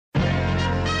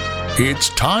It's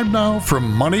time now for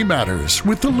Money Matters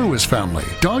with the Lewis family.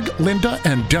 Doug, Linda,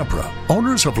 and Deborah,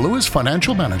 owners of Lewis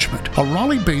Financial Management, a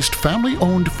Raleigh-based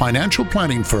family-owned financial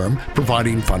planning firm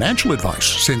providing financial advice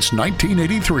since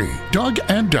 1983. Doug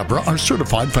and Deborah are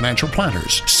certified financial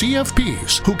planners,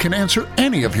 CFPs, who can answer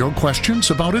any of your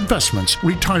questions about investments,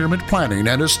 retirement planning,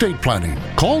 and estate planning.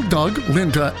 Call Doug,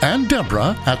 Linda, and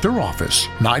Deborah at their office,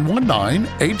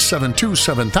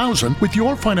 919-872-7000, with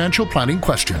your financial planning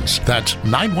questions. That's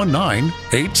 919-872-7000.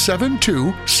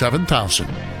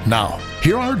 Now,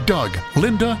 here are Doug,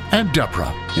 Linda, and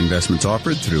Deborah. Investments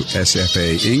offered through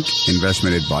SFA Inc.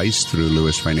 Investment advice through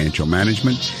Lewis Financial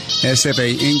Management.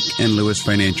 SFA Inc. and Lewis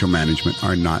Financial Management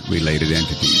are not related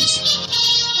entities.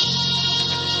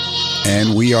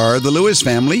 And we are the Lewis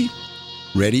family,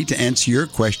 ready to answer your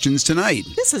questions tonight.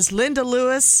 This is Linda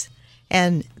Lewis,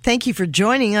 and thank you for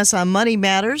joining us on Money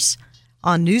Matters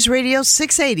on News Radio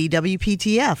 680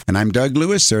 WPTF. And I'm Doug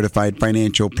Lewis, certified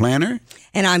financial planner.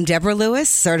 And I'm Deborah Lewis,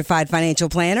 certified financial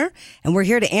planner. And we're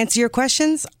here to answer your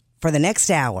questions for the next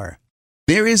hour.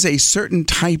 There is a certain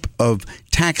type of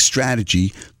tax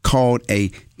strategy called a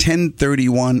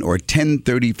 1031 or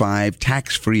 1035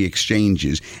 tax-free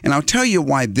exchanges. And I'll tell you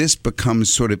why this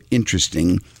becomes sort of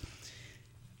interesting.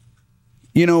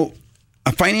 You know,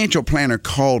 a financial planner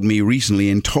called me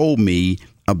recently and told me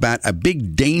about a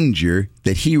big danger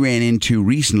that he ran into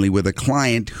recently with a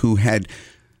client who had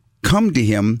come to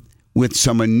him with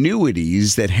some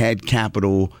annuities that had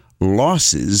capital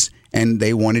losses, and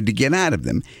they wanted to get out of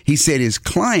them. He said his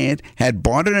client had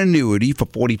bought an annuity for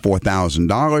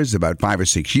 $44,000 about 5 or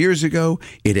 6 years ago.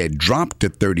 It had dropped to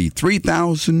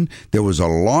 $33,000. There was a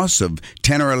loss of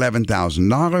 $10,000 or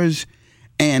 $11,000,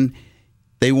 and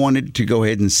they wanted to go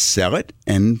ahead and sell it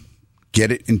and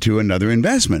get it into another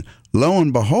investment. Lo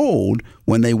and behold,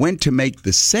 when they went to make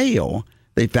the sale,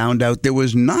 they found out there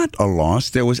was not a loss.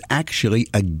 There was actually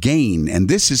a gain. And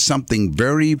this is something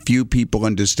very few people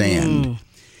understand.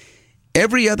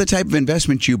 Every other type of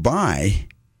investment you buy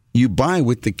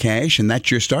with the cash, and that's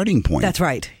your starting point. That's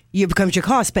right. It becomes your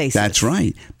cost basis. That's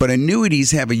right. But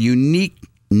annuities have a unique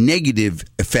negative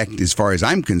effect as far as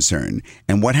I'm concerned.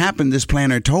 And what happened, this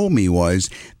planner told me, was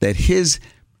that his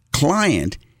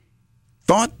client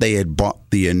thought they had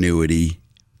bought the annuity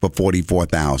for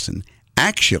 $44,000.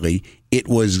 Actually, it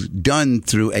was done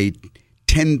through a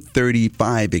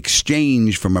 1035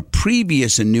 exchange from a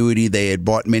previous annuity they had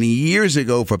bought many years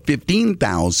ago for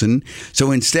 $15,000.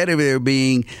 So instead of there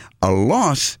being a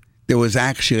loss, there was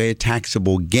actually a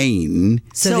taxable gain.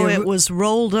 So it was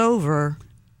rolled over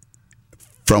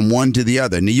from one to the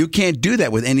other. Now, you can't do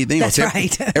that with anything else. That's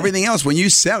right. Everything else, when you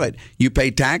sell it, you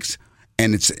pay tax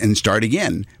and start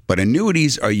again. But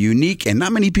annuities are unique, and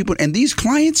not many people, and these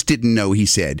clients didn't know, he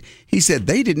said. He said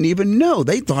they didn't even know.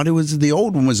 They thought it was the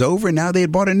old one was over, and now they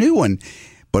had bought a new one.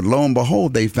 But lo and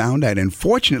behold, they found out. And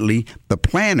fortunately, the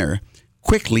planner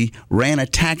quickly ran a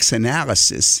tax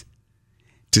analysis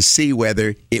to see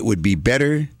whether it would be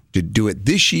better to do it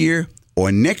this year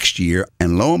or next year.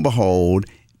 And lo and behold,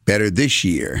 better this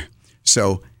year.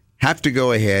 So have to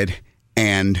go ahead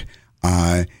and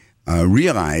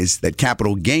realize that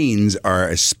capital gains are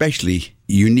especially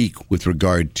unique with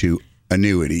regard to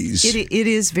annuities. It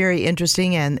is very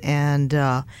interesting, and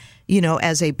you know,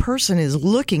 as a person is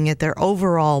looking at their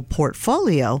overall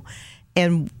portfolio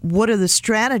and what are the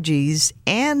strategies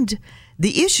and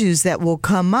the issues that will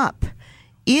come up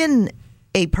in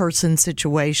a person's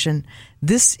situation,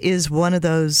 this is one of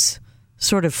those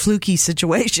sort of fluky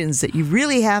situations that you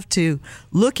really have to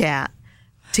look at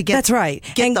to get, that's right.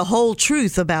 Get the whole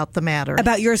truth about the matter.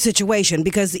 About your situation,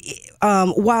 because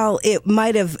while it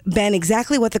might have been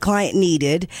exactly what the client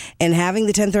needed, and having the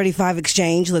 1035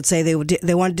 exchange, let's say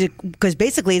they wanted to, because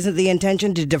basically isn't the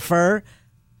intention to defer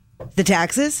the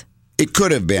taxes? It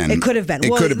could have been. It could have been.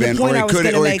 It could have been. Or it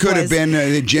could have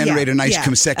been generate a nice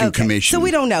second commission. So we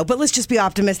don't know. But let's just be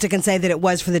optimistic and say that it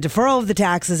was for the deferral of the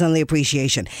taxes and the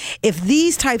appreciation. If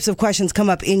these types of questions come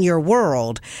up in your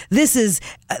world, this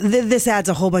adds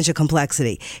a whole bunch of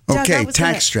complexity. Okay, Doug,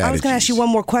 tax strategies. I was going to ask you one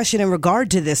more question in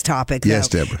regard to this topic, though. Yes,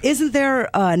 Deborah. Isn't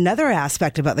there another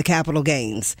aspect about the capital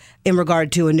gains in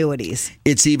regard to annuities?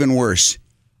 It's even worse.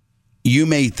 You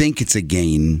may think it's a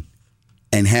gain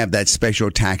and have that special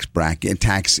tax bracket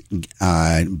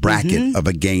of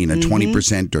a gain of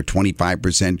 20% or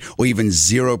 25% or even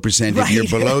 0% if you're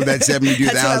below that $72,000.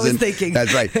 That's what I was thinking.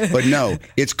 That's right. But no,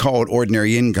 it's called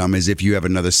ordinary income, as if you have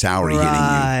another salary hitting you.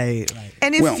 Right.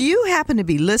 And if you happen to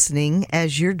be listening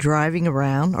as you're driving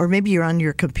around, or maybe you're on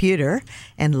your computer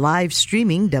and live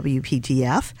streaming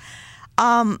WPTF,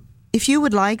 if you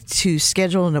would like to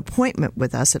schedule an appointment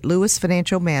with us at Lewis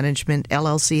Financial Management,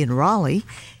 LLC in Raleigh,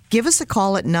 Give us a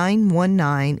call at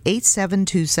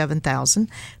 919-872-7000.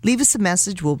 Leave us a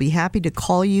message. We'll be happy to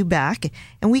call you back,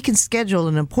 and we can schedule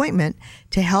an appointment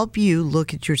to help you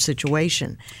look at your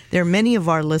situation. There are many of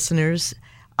our listeners,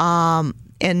 and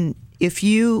if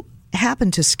you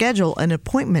happen to schedule an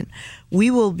appointment,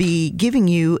 we will be giving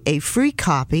you a free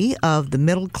copy of The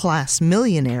Middle Class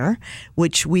Millionaire,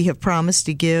 which we have promised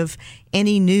to give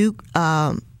any new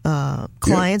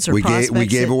clients or prospects. We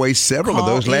gave away several of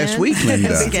those last week,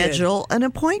 Linda. Schedule an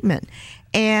appointment.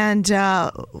 And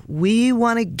we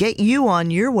want to get you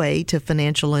on your way to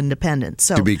financial independence.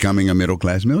 So, to becoming a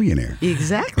middle-class millionaire.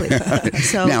 Exactly.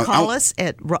 So Now, call us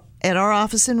at our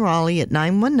office in Raleigh at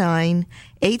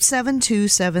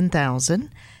 919-872-7000.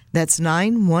 That's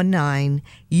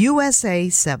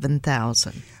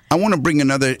 919-USA-7000. I want to bring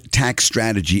another tax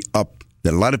strategy up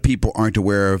that a lot of people aren't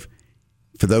aware of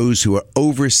for those who are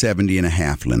over 70 and a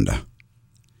half, Linda.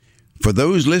 For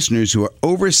those listeners who are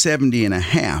over 70 and a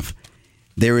half,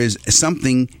 there is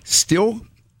something still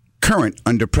current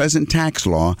under present tax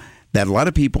law that a lot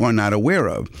of people are not aware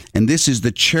of, and this is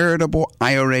the charitable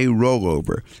IRA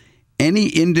rollover. Any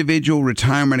individual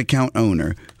retirement account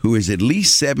owner who is at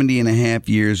least 70 and a half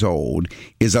years old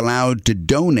is allowed to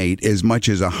donate as much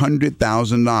as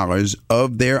 $100,000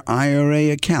 of their IRA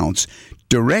accounts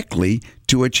directly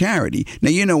to a charity. Now,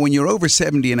 you know, when you're over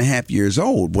 70 and a half years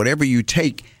old, whatever you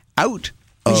take out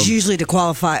It's usually to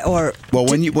qualify, or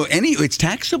it's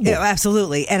taxable. Yeah,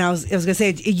 absolutely. And I was going to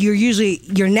say,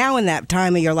 you're now in that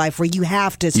time of your life where you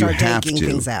have to start taking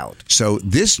things out. So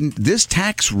this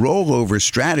tax rollover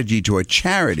strategy to a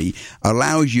charity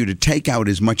allows you to take out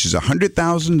as much as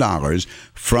 $100,000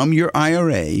 from your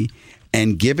IRA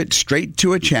and give it straight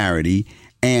to a charity,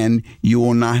 and you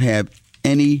will not have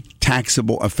any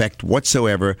taxable effect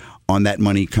whatsoever on that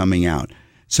money coming out.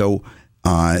 So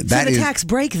the tax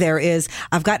break there is,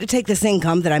 I've got to take this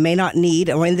income that I may not need,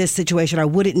 or in this situation I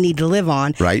wouldn't need to live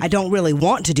on. Right. I don't really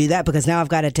want to do that because now I've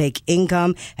got to take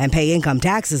income and pay income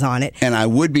taxes on it. And I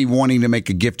would be wanting to make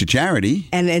a gift to charity.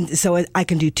 And so I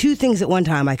can do two things at one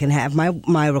time. I can have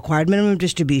my required minimum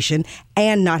distribution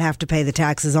and not have to pay the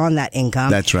taxes on that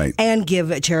income. That's right. And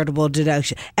give a charitable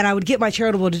deduction. And I would get my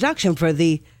charitable deduction for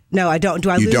the... No, I don't. Do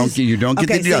I lose? You don't get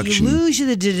the deduction. So you lose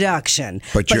the deduction,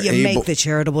 but you make the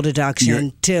charitable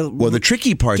deduction the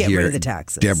tricky part get here, rid of the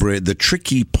taxes. Deborah, the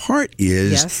tricky part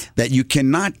is that you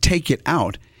cannot take it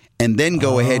out and then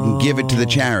go ahead and give it to the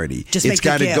charity. It's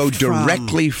got to go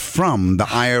directly from the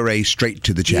IRA straight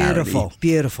to the charity.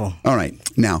 Beautiful. All right.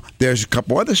 Now, there's a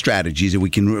couple other strategies that we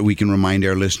can remind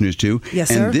our listeners to. Yes,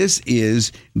 sir. And this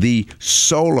is the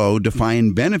solo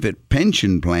defined benefit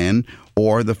pension plan,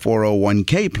 or the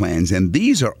 401k plans. And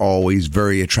these are always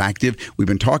very attractive. We've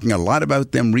been talking a lot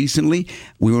about them recently.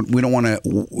 We don't want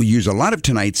to use a lot of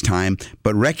tonight's time,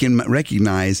 but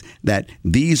recognize that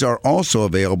these are also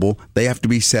available. They have to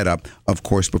be set up, of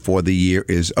course, before the year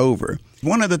is over.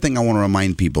 One other thing I want to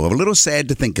remind people of, a little sad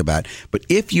to think about, but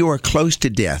if you are close to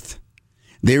death,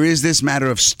 there is this matter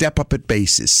of step-up at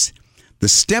basis. The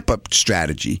step-up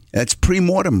strategy, that's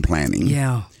pre-mortem planning.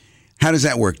 Yeah. How does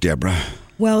that work, Deborah?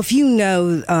 Well, if you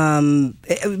know,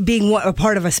 being a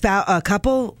part of a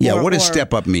couple. Yeah, what does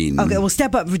step up mean? Okay, well,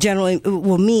 step up generally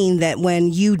will mean that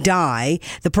when you die,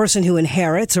 the person who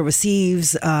inherits or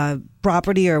receives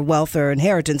property or wealth or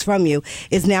inheritance from you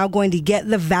is now going to get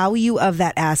the value of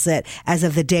that asset as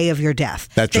of the day of your death.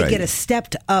 That's right. They get a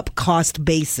stepped up cost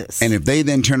basis. And if they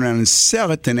then turn around and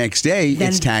sell it the next day,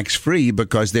 it's tax free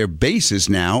because their basis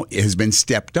now has been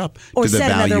stepped up to the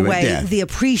value at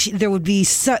death. There would be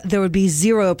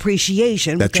zero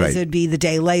appreciation because it would be the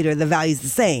day later. The value's the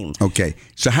same. Okay,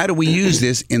 so how do we use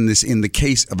this in the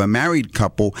case of a married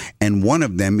couple and one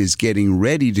of them is getting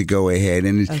ready to go ahead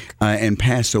and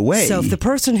pass away? So if the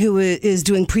person who is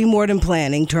doing pre-mortem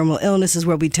planning, terminal illness is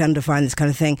where we tend to find this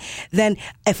kind of thing, then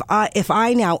if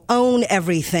I now own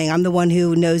everything, I'm the one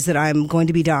who knows that I'm going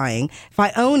to be dying. If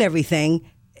I own everything,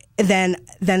 then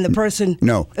the person...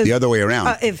 No, the other way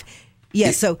around.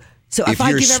 So if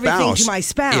I give everything to my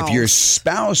spouse... If your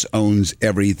spouse owns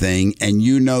everything and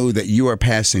you know that you are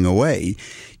passing away,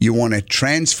 you want to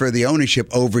transfer the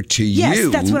ownership over to you.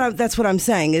 Yes, that's what I'm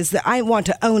saying, is that I want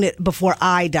to own it before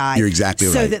I die. You're exactly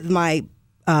right. So that my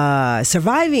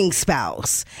surviving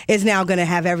spouse is now going to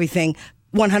have everything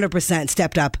 100%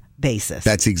 stepped up basis.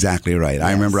 That's exactly right. Yes.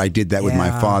 I remember I did that with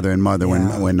my father and mother when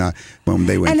they went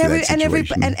through that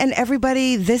situation. And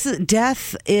everybody,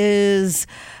 death is...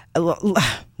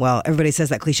 Well, everybody says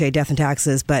that cliche, death and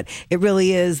taxes, but it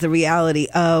really is the reality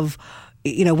of,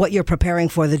 what you're preparing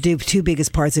for. The two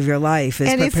biggest parts of your life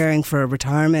is preparing for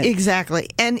retirement. Exactly.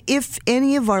 And if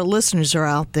any of our listeners are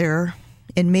out there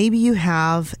and maybe you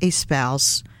have a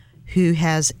spouse who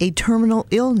has a terminal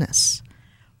illness,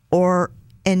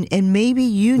 and maybe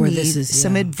you need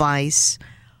some advice,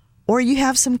 or you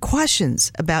have some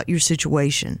questions about your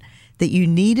situation that you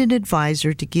need an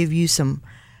advisor to give you some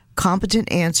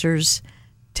competent answers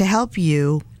to help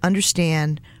you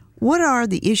understand what are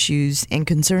the issues and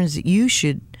concerns that you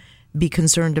should be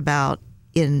concerned about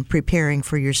in preparing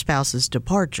for your spouse's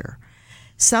departure.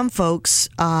 Some folks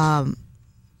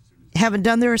haven't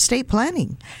done their estate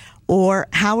planning, or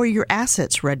how are your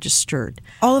assets registered?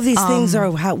 All of these things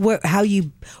are how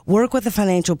you work with a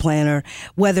financial planner,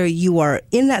 whether you are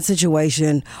in that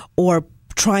situation or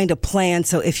trying to plan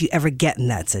so if you ever get in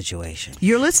that situation.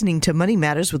 You're listening to Money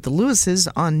Matters with the Lewises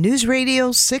on News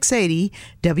Radio 680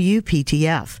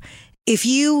 WPTF. If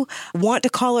you want to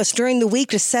call us during the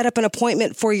week to set up an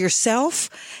appointment for yourself,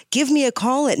 give me a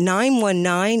call at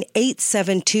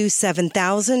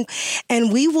 919-872-7000,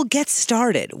 and we will get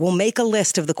started. We'll make a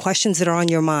list of the questions that are on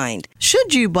your mind.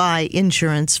 Should you buy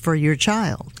insurance for your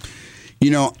child?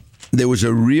 You know, there was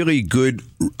a really good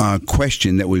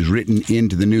question that was written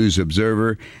into the News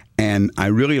Observer, and I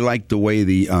really liked the way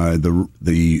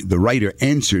the writer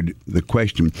answered the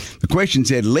question. The question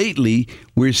said, lately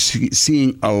we're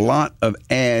seeing a lot of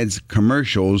ads,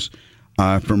 commercials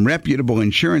from reputable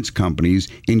insurance companies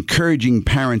encouraging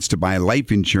parents to buy life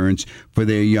insurance for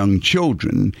their young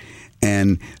children.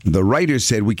 And the writer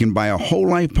said we can buy a whole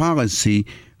life policy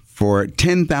for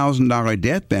 $10,000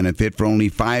 death benefit for only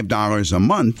 $5 a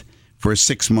month for a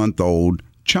 6-month-old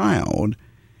child.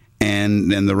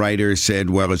 And then the writer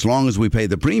said, well, as long as we pay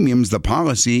the premiums, the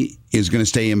policy is going to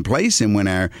stay in place. And when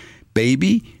our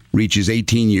baby reaches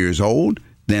 18 years old,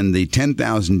 then the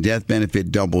 $10,000 death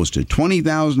benefit doubles to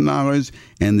 $20,000.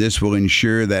 And this will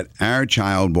ensure that our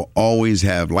child will always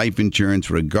have life insurance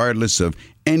regardless of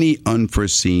any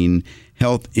unforeseen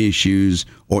health issues,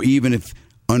 or even if,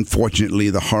 unfortunately,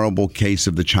 the horrible case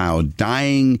of the child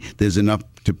dying, there's enough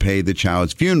to pay the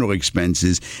child's funeral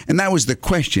expenses. And that was the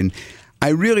question. I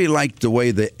really liked the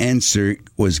way the answer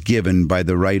was given by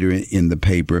the writer in the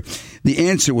paper. The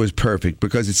answer was perfect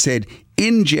because it said,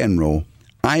 in general,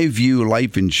 I view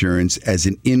life insurance as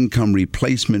an income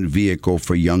replacement vehicle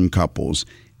for young couples.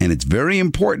 And it's very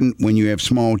important when you have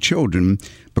small children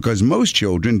because most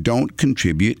children don't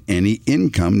contribute any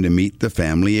income to meet the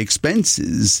family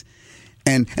expenses.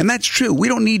 And that's true. We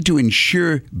don't need to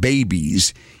insure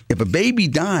babies. If a baby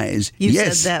dies, You've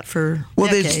yes. said that for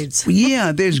decades.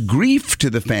 There's grief to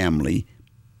the family.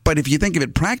 But if you think of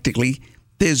it practically,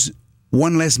 there's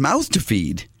one less mouth to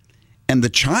feed. And the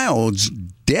child's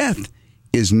death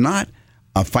is not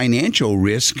a financial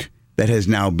risk that has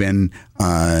now been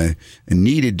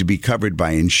needed to be covered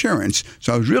by insurance.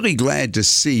 So I was really glad to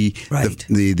see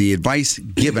the advice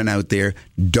given out there.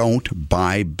 Don't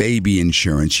buy baby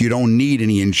insurance. You don't need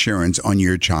any insurance on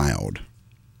your child.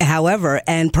 However,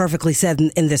 and perfectly said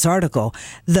in this article,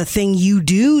 the thing you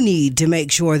do need to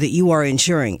make sure that you are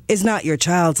insuring is not your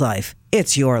child's life.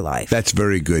 It's your life. That's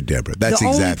very good, Deborah. That's exactly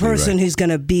right. The only person who's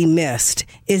going to be missed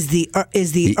is the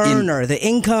earner, the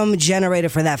income generator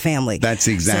for that family. That's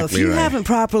exactly right. So if you haven't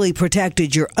properly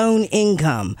protected your own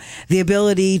income, the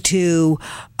ability to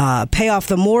pay off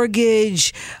the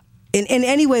mortgage, in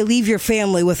any way leave your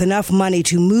family with enough money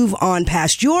to move on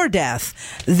past your death,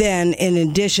 then in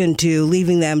addition to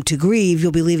leaving them to grieve,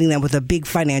 you'll be leaving them with a big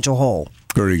financial hole.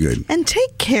 Very good. And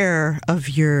take care of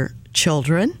your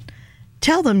children.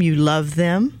 Tell them you love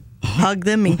them. Hug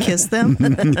them and kiss them.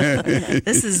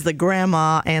 This is the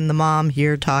grandma and the mom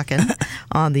here talking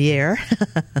on the air.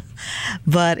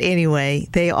 But anyway,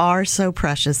 they are so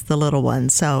precious, the little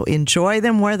ones. So enjoy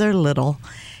them where they're little,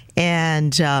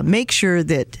 and make sure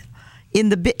that in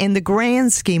the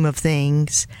grand scheme of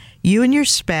things, you and your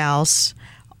spouse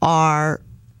are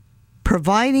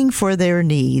providing for their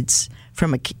needs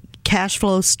from a cash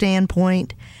flow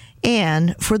standpoint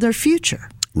and for their future.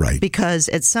 Right. Because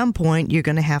at some point, you're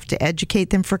going to have to educate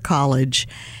them for college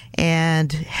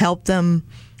and help them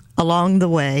along the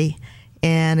way.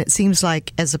 And it seems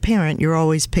like as a parent, you're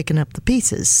always picking up the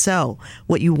pieces. So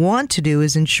what you want to do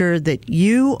is ensure that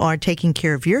you are taking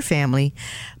care of your family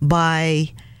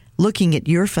by looking at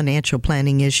your financial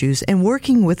planning issues and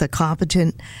working with a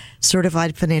competent,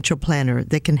 certified financial planner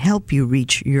that can help you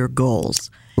reach your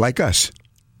goals. Like us.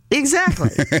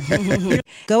 Exactly.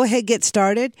 Go ahead, get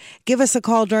started. Give us a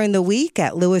call during the week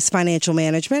at Lewis Financial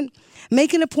Management.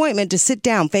 Make an appointment to sit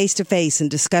down face-to-face and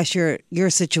discuss your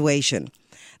situation.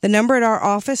 The number at our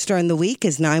office during the week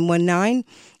is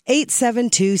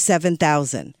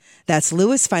 919-872-7000. That's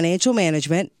Lewis Financial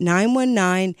Management,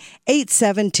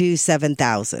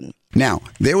 919-872-7000. Now,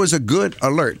 there was a good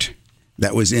alert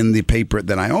that was in the paper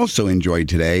that I also enjoyed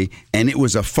today, and it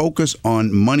was a focus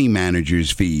on money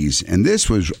managers' fees. And this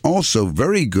was also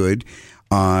very good.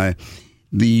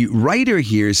 The writer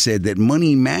here said that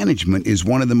money management is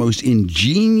one of the most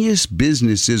ingenious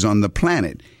businesses on the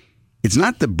planet. It's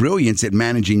not the brilliance at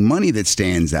managing money that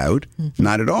stands out,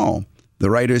 not at all. The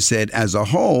writer said, as a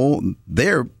whole,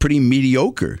 they're pretty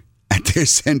mediocre at their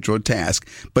central task,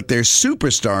 but they're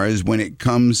superstars when it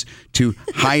comes to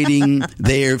hiding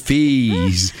their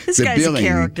fees. This guy's a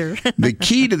character. The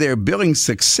key to their billing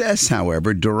success,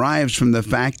 however, derives from the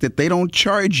fact that they don't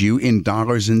charge you in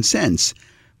dollars and cents.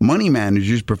 Money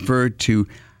managers prefer to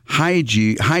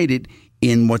hide it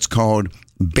in what's called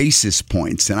basis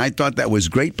points. And I thought that was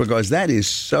great because that is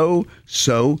so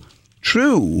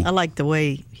true. I like the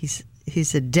way he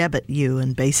said debit you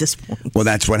in basis points. Well,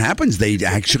 that's what happens. They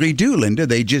actually do, Linda.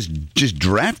 They just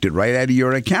draft it right out of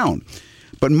your account.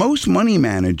 But most money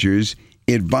managers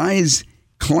advise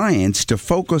clients to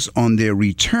focus on their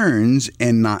returns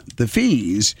and not the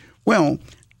fees. Well,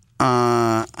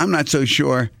 I'm not so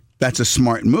sure that's a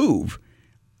smart move.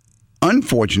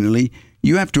 Unfortunately,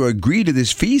 you have to agree to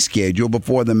this fee schedule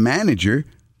before the manager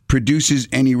produces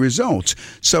any results.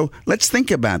 So let's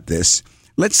think about this.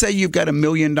 Let's say you've got $1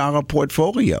 million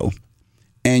portfolio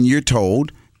and you're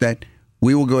told that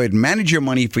we will go ahead and manage your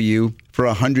money for you for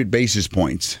 100 basis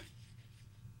points.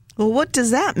 Well, what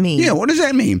does that mean? Yeah, what does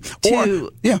that mean? Or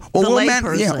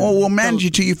we'll manage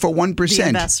it to you for 1%. The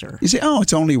investor. You say, oh,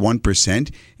 it's only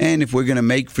 1%. And if we're going to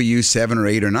make for you 7 or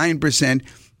 8 or 9%,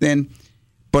 then,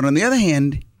 but on the other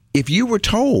hand, if you were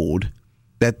told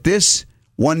that this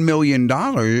 $1 million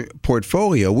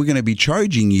portfolio, we're going to be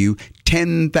charging you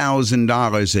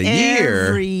 $10,000 a year.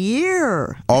 Every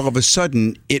year. All of a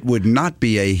sudden, it would not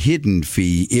be a hidden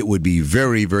fee. It would be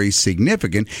very, very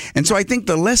significant. And so I think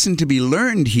the lesson to be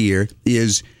learned here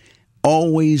is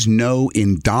always know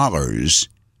in dollars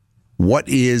what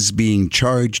is being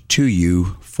charged to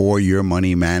you for your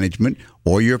money management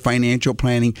or your financial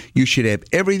planning. You should have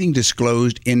everything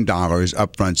disclosed in dollars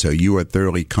up front so you are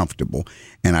thoroughly comfortable.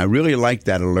 And I really like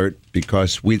that alert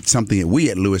because it's something that we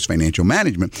at Lewis Financial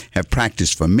Management have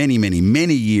practiced for many, many,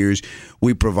 many years.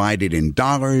 We provide it in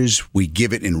dollars, we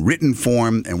give it in written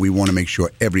form, and we want to make sure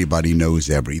everybody knows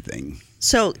everything.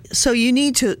 So you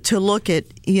need to look at,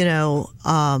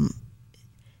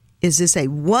 is this a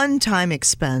one-time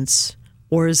expense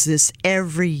or is this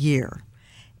every year?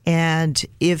 And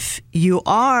if you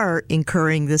are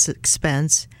incurring this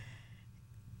expense,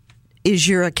 is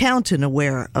your accountant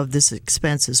aware of this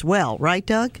expense as well? Right,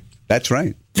 Doug? That's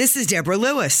right. This is Deborah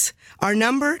Lewis. Our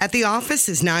number at the office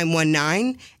is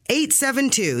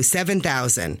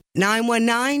 919-872-7000.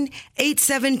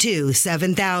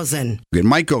 919-872-7000. Good.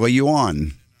 Michael, are you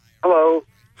on? Hello.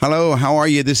 Hello, how are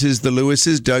you? This is the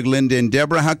Lewises, Doug, Linda, and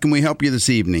Deborah. How can we help you this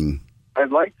evening?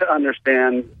 I'd like to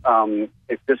understand,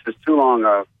 if this is too long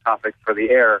a topic for the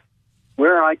air,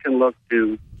 where I can look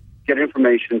to get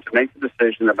information to make the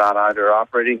decision about either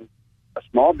operating a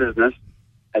small business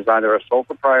as either a sole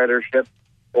proprietorship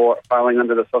or filing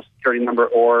under the Social Security number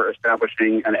or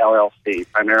establishing an LLC,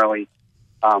 primarily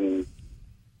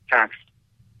tax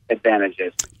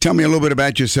advantages. Tell me a little bit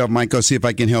about yourself, Michael, see if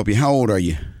I can help you. How old are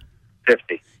you?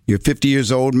 50. You're 50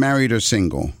 years old, married or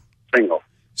single? Single.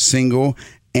 Single.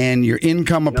 And your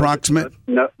income approximate?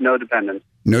 No dependents.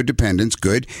 No dependents,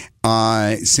 good.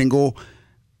 Single.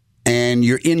 And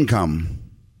your income?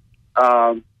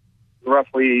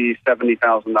 Roughly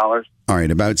 $70,000. All right,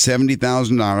 about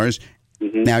 $70,000.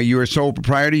 Mm-hmm. Now, you're a sole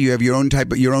proprietor. You have your own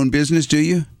business, do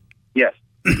you? Yes.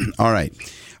 All right.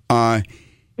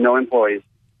 No employees.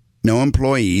 No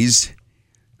employees.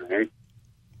 All right.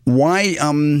 Why?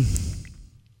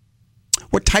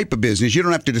 What type of business? You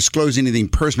don't have to disclose anything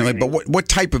personally, but what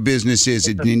type of business is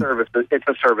it? It's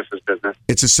a services business.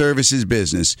 It's a services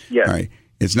business. Yes. All right.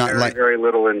 It's not very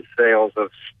little in sales of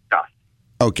stuff.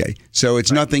 Okay, so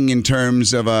it's nothing in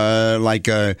terms of a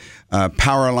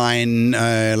power line,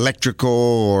 electrical,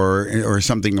 or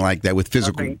something like that with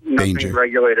physical danger. Nothing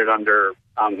regulated under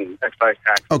excise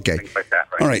tax. Okay, things like that.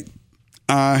 Right?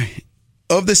 All right.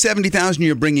 Of the $70,000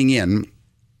 you're bringing in,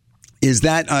 is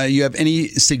that you have any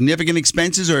significant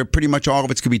expenses, or pretty much all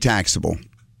of it could be taxable?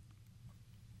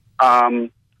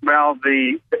 Well,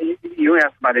 you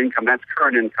asked about income. That's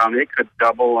current income. It could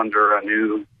double under a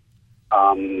new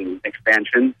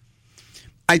expansion.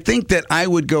 I think that I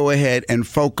would go ahead and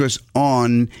focus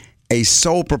on a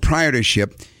sole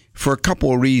proprietorship for a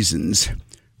couple of reasons.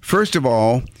 First of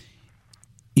all,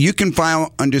 you can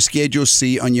file under Schedule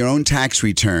C on your own tax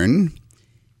return.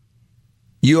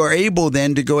 You are able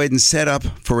then to go ahead and set up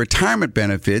for retirement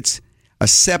benefits a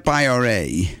SEP IRA.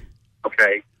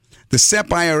 Okay. The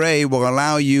SEP IRA will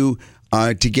allow you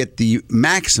to get the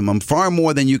maximum, far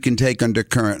more than you can take under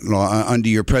current law, under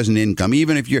your present income.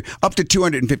 Even if you're up to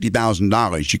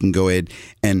 $250,000, you can go ahead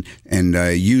and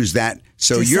use that.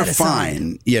 So you're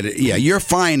fine. Yeah, you're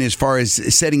fine as far as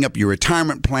setting up your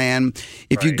retirement plan.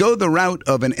 If you go the route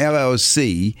of an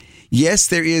LLC, yes,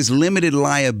 there is limited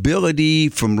liability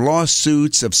from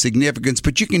lawsuits of significance,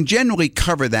 but you can generally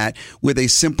cover that with a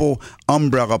simple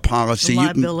umbrella policy.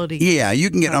 Liability.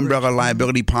 You can get umbrella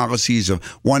liability policies of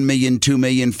 $1 million, $2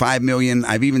 million, $5 million.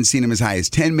 I've even seen them as high as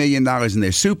 $10 million, and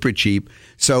they're super cheap.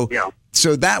 So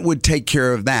that would take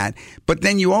care of that. But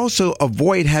then you also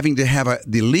avoid having to have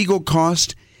the legal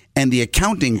cost and the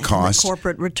accounting cost. The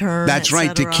corporate return. That's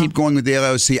right, to keep going with the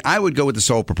LLC. I would go with the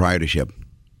sole proprietorship.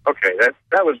 Okay,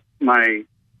 that was my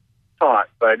thought,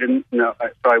 but I didn't know. So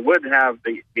I would have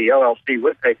the LLC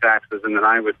would pay taxes, and then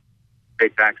I would pay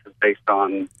taxes based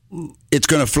on. It's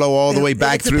going to flow all the way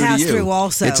back through to you. It's a pass-through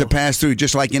also. It's a pass-through,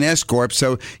 just like an S corp.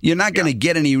 So you're not going to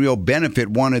get any real benefit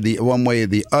one way or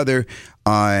the other.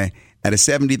 At a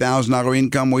 $70,000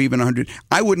 income or even $100,000,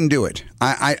 I wouldn't do it.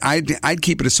 I'd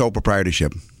keep it a sole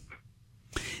proprietorship.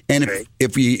 And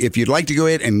if you'd like to go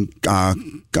ahead and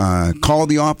call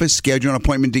the office, schedule an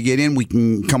appointment to get in, we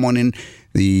can come on in.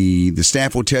 The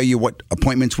staff will tell you what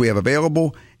appointments we have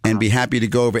available and be happy to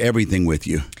go over everything with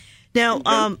you. Now,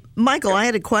 Michael, I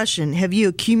had a question. Have you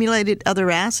accumulated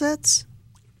other assets?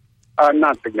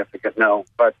 Not significant, no.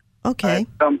 But okay. At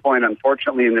some point,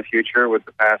 unfortunately, in the future, with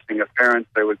the passing of parents,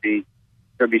 there'd be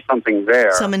something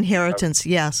there. Some inheritance,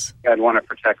 yes. I'd want to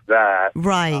protect that.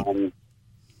 Right.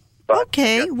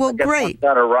 Okay, well, great. Once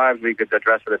that arrives, we could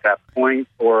address it at that point,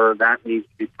 or that needs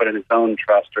to be put in its own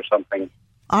trust or something.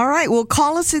 All right, well,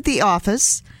 call us at the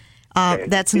office.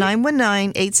 That's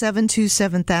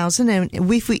 919-872-7000, and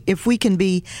if we can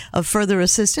be of further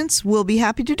assistance, we'll be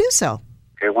happy to do so.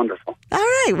 Okay, wonderful. All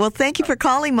right, well, thank you for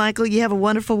calling, Michael. You have a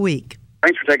wonderful week.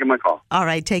 Thanks for taking my call. All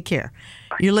right, take care.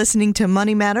 Bye. You're listening to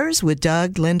Money Matters with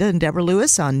Doug, Linda, and Deborah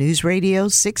Lewis on News Radio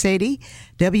 680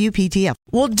 WPTF.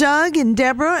 Well, Doug and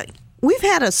Deborah, we've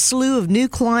had a slew of new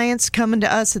clients coming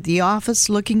to us at the office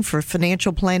looking for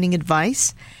financial planning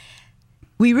advice.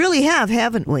 We really have,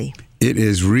 haven't we? It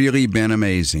has really been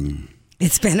amazing.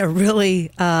 It's been a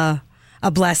really a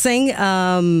blessing.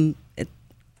 It's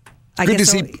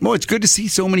good to see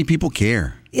so many people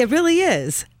care. It really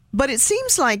is. But it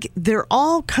seems like they're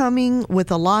all coming with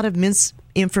a lot of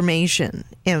misinformation.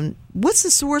 And what's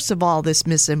the source of all this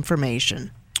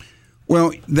misinformation?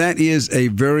 Well, that is a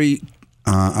very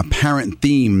apparent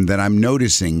theme that I'm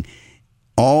noticing.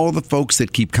 All the folks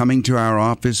that keep coming to our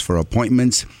office for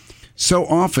appointments, so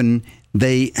often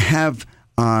they have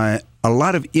a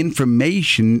lot of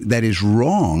information that is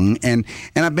wrong. And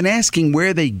I've been asking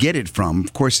where they get it from.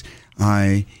 Of course,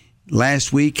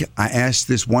 last week, I asked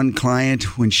this one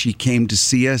client when she came to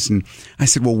see us, and I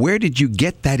said, well, where did you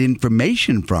get that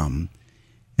information from?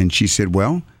 And she said,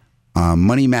 well,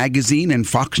 Money Magazine and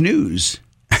Fox News.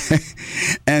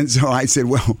 And so I said,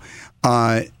 well,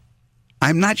 I'm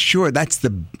not sure that's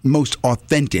the most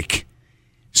authentic.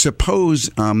 Suppose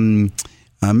Mr.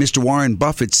 Warren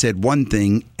Buffett said one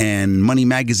thing and Money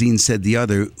Magazine said the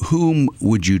other. Whom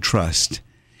would you trust?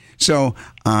 So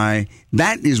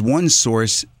that is one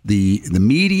source, the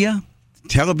media,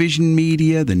 television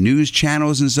media, the news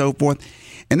channels and so forth.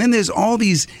 And then there's all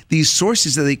these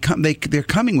sources that they're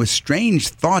coming with strange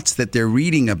thoughts that they're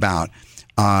reading about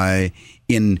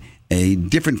in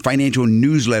different financial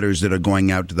newsletters that are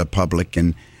going out to the public.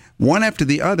 And one after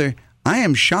the other, I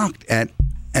am shocked at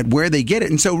where they get it.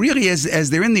 And so really,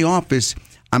 as they're in the office,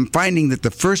 I'm finding that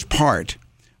the first part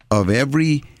of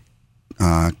every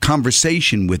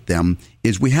conversation with them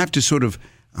is we have to sort of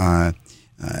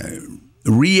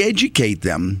re-educate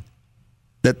them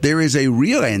that there is a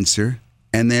real answer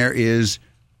and there is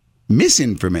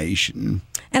misinformation.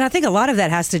 And I think a lot of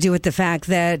that has to do with the fact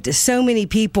that so many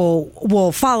people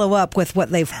will follow up with what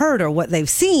they've heard or what they've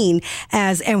seen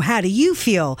and how do you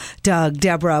feel, Doug,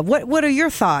 Deborah? What are your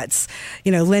thoughts?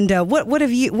 Linda, what are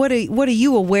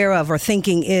you aware of or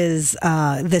thinking is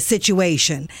the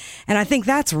situation? And I think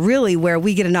that's really where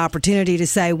we get an opportunity to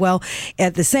say, well,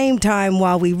 at the same time,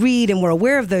 while we read and we're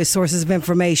aware of those sources of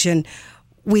information,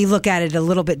 we look at it a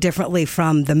little bit differently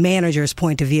from the manager's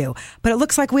point of view. But it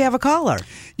looks like we have a caller.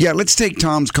 Yeah, let's take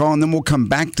Tom's call, and then we'll come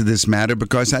back to this matter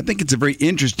because I think it's a very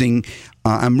interesting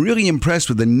I'm really impressed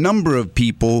with the number of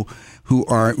people who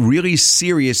are really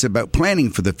serious about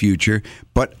planning for the future,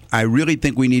 but I really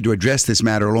think we need to address this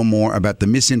matter a little more about the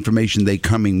misinformation they're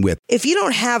coming with. If you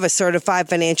don't have a certified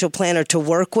financial planner to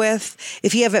work with,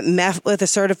 if you haven't met with a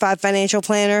certified financial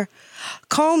planner,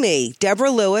 call me,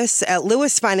 Deborah Lewis at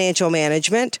Lewis Financial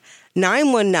Management,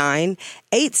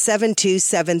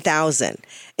 919-872-7000.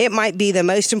 It might be the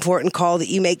most important call that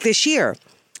you make this year.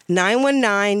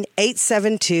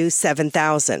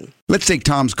 919-872-7000. Let's take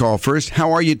Tom's call first.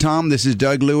 How are you, Tom? This is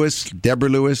Doug Lewis, Deborah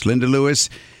Lewis, Linda Lewis.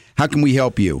 How can we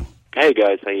help you? Hey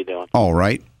guys, how you doing? All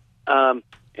right. I've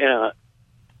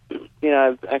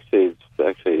actually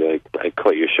I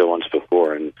caught your show once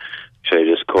before, and actually I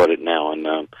just caught it now. And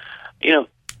I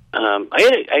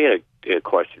had a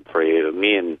question for you.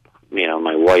 Me and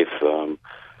my wife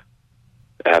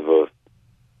have a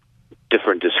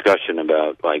different discussion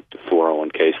about like the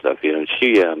 401k stuff.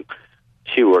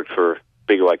 She worked for a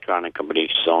big electronic company,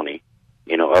 Sony,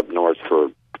 up north for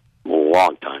a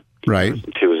long time. Right.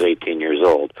 She was 18 years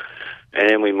old, and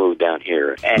then we moved down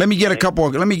here. Let me get a couple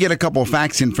of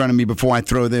facts in front of me before I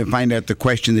find out the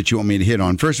question that you want me to hit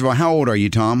on. First of all, how old are you,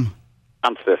 Tom?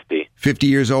 I'm 50. 50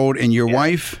 years old, and your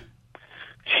wife?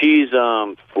 She's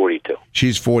 42.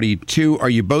 She's 42. Are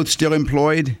you both still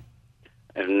employed?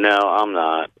 No, I'm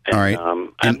not. And, all right.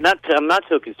 I'm not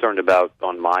so concerned about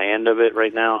on my end of it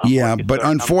right now. But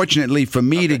unfortunately, for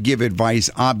me to give advice,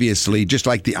 obviously, just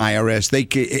like the IRS,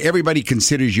 everybody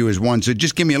considers you as one. So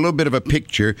just give me a little bit of a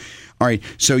picture. All right.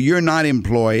 So you're not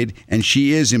employed, and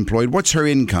she is employed. What's her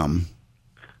income?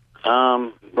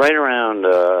 Right around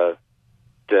the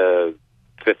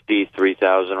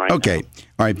 53,000 right now. Okay.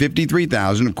 All right,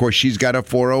 53,000. Of course, she's got a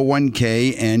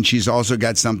 401k, and she's also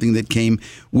got something that came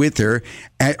with her.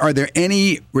 Are there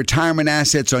any retirement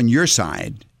assets on your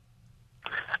side?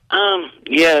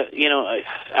 Yeah,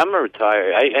 I'm a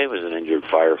retired. I was an injured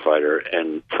firefighter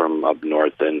and from up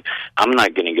north, and I'm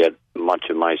not going to get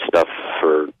much of my stuff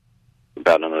for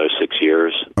about another 6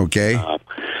 years. Okay.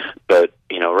 But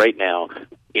right now,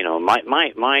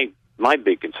 my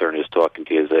big concern is talking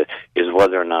to you is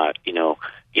whether or not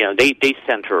they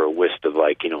sent her a list of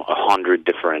 100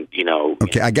 different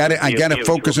Okay, I got to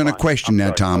focus on a question now,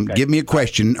 Tom. Okay. Give me a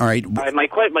question. All right. My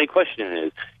question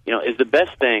is, is the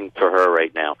best thing for her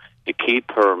right now to keep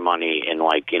her money in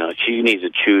she needs to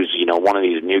choose one of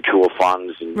these mutual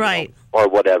funds and right. Or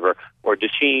whatever, or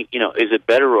does she is it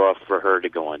better off for her to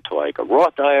go into a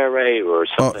Roth IRA or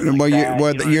something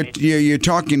that? You're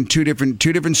talking two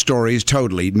different stories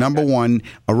totally. Number one,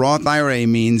 a Roth IRA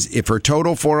means if her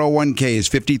total 401k is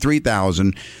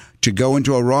 53,000, to go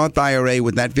into a Roth IRA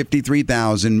with that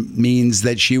 53,000 means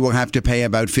that she will have to pay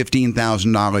about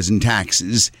 $15,000 in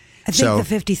taxes. I think the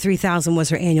 53,000 was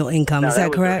her annual income. Is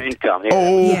that correct? Her income. Yeah.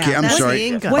 Oh, okay. I'm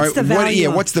sorry. What's the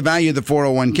value? What's the value of the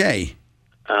 401k?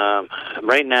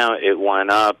 Right now, it went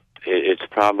up. It's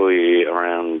probably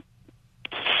around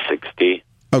 60.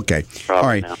 Okay. All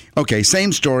right. Now. Okay.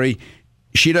 Same story.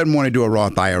 She doesn't want to do a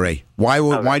Roth IRA. Why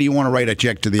do you want to write a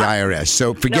check to the IRS?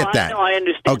 So forget that. No, I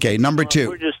understand. Okay. Number two.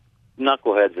 We're just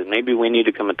knuckleheads, and maybe we need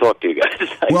to come and talk to you guys.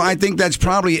 Well, I think that's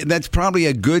probably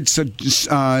a good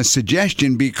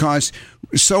suggestion, because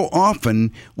so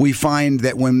often we find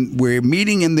that when we're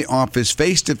meeting in the office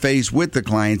face to face with the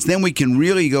clients, then we can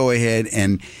really go ahead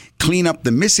and clean up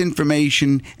the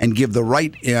misinformation and give the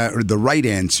right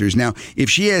answers. Now, if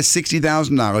she has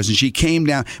 $60,000 and she came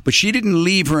down, but she didn't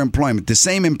leave her employment, the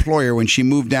same employer when she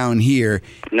moved down here.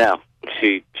 No,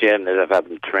 she ended up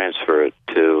having to transfer it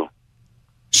to.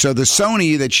 So the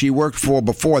Sony that she worked for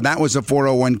before, that was a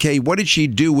 401k. What did she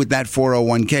do with that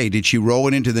 401k? Did she roll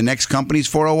it into the next company's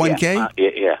 401k?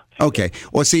 Yeah. Okay.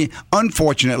 Well, see,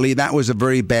 unfortunately, that was a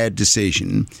very bad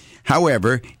decision.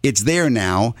 However, it's there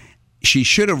now. She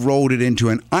should have rolled it into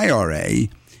an IRA,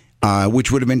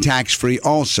 which would have been tax-free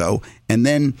also, and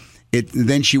then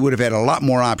she would have had a lot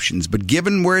more options. But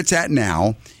given where it's at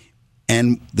now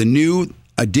and the new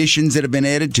additions that have been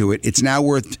added to it, it's now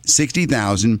worth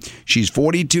 $60,000. She's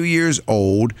 42 years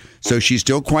old, so she's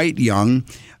still quite young.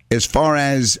 As far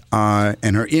as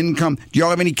and her income, do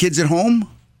y'all have any kids at home?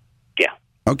 Yeah.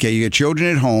 Okay, you got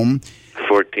children at home.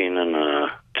 14 and a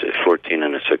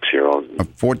 6-year-old. A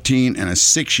 14 and a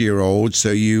 6-year-old. So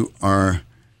you are.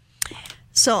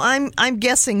 So I'm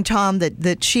guessing, Tom,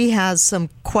 that she has some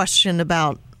question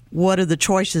about what are the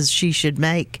choices she should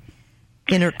make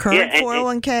in her current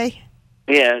 401k.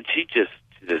 Yeah, she's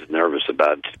nervous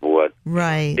about what.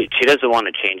 Right. She doesn't want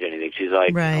to change anything. She's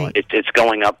like, right. It's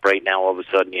going up right now. All of a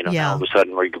sudden, now all of a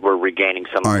sudden we're regaining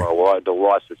some of the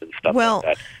losses and stuff like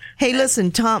that. Hey,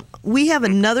 listen, Tom, we have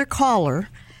another caller,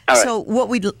 All right. So what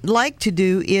we'd like to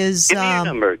do is Give me your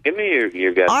number. Give me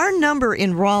your guess. our number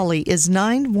in Raleigh is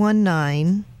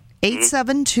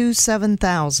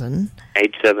 919-872-7000.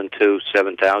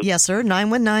 872-7000. Yes, sir.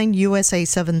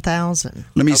 919-USA-7000.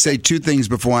 Let me say two things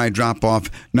before I drop off.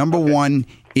 Number one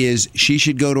is she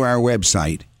should go to our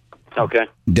website, Okay.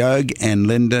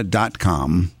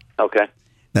 DougAndLinda.com. Okay.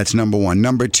 That's number one.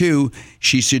 Number two,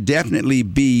 she should definitely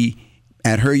be,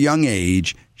 at her young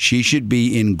age, she should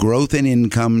be in growth and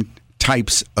income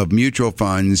types of mutual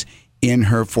funds in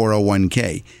her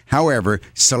 401k. However,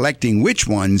 selecting which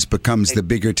ones becomes the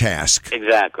bigger task.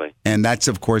 Exactly. And that's,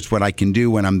 of course, what I can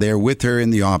do when I'm there with her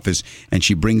in the office and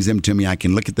she brings them to me. I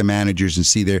can look at the managers and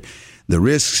see the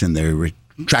risks and their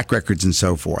track records and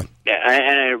so forth. Yeah,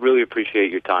 and I really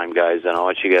appreciate your time, guys, and I'll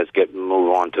let you guys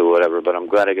move on to whatever, but I'm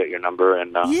glad I got your number,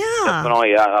 and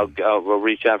definitely we'll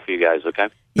reach out for you guys, okay?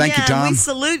 Thank you, Tom. We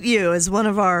salute you as one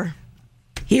of our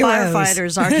Heroes.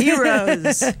 firefighters, our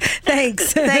heroes.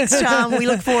 Thanks. Thanks, Tom. We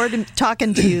look forward to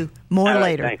talking to you more All right,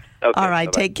 later. thanks. Okay, All right,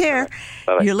 bye-bye. take care.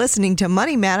 Bye-bye. You're listening to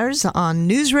Money Matters on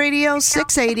News Radio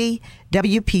 680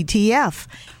 WPTF.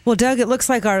 Well, Doug, it looks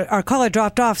like our caller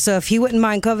dropped off, so if you wouldn't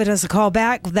mind giving us a call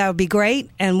back, that would be great,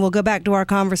 and we'll go back to our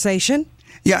conversation.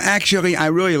 Yeah, actually, I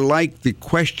really like the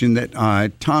question that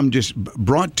Tom just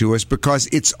brought to us because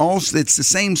it's the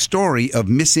same story of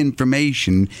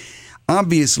misinformation.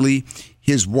 Obviously,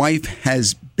 his wife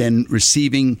has been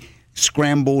receiving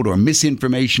scrambled or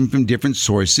misinformation from different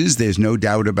sources. There's no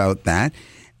doubt about that.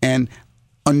 And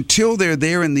until they're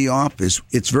there in the office,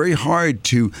 it's very hard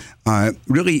to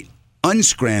really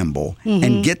unscramble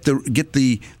and get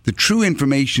the true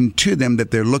information to them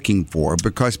that they're looking for,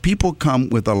 because people come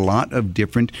with a lot of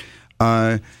different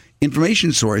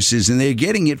information sources, and they're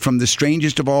getting it from the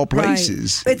strangest of all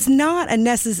places. Right. It's not a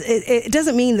it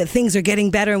doesn't mean that things are getting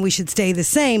better and we should stay the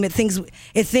same.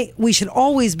 We should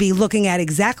always be looking at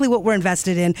exactly what we're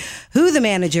invested in, who the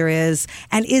manager is,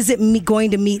 and is it going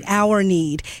to meet our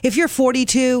need. If you're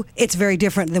 42, it's very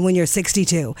different than when you're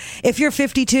 62. If you're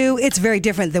 52, it's very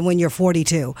different than when you're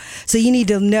 42. So you need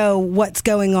to know what's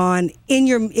going on in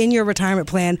your retirement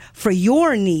plan for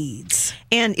your needs.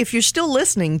 And if you're still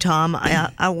listening, Tom,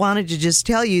 I wanted to just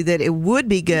tell you that it would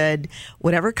be good,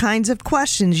 whatever kinds of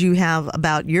questions you have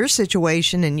about your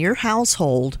situation and your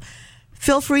household,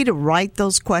 feel free to write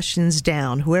those questions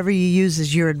down. Whoever you use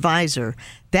as your advisor,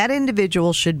 that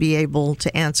individual should be able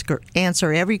to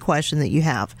answer every question that you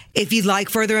have. If you'd like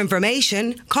further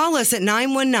information, call us at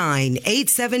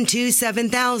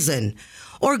 919-872-7000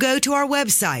 or go to our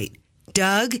website,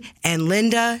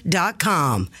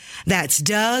 DougAndLinda.com. That's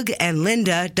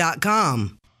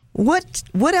DougAndLinda.com. What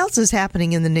else is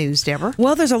happening in the news, Deborah?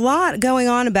 Well, there's a lot going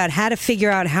on about how to figure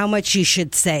out how much you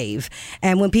should save.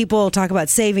 And when people talk about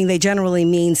saving, they generally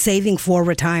mean saving for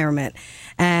retirement.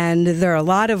 And there are a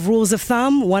lot of rules of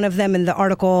thumb. One of them in the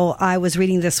article I was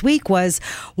reading this week was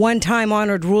one time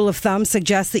honored rule of thumb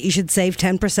suggests that you should save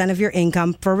 10% of your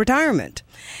income for retirement.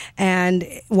 And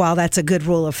while that's a good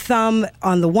rule of thumb,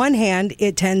 on the one hand,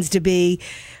 it tends to be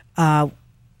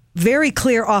very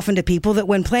clear often to people that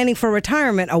when planning for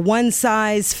retirement, a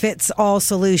one-size-fits-all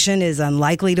solution is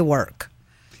unlikely to work.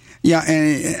 Yeah,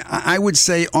 and I would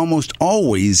say almost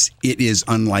always it is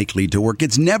unlikely to work.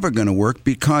 It's never going to work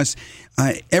because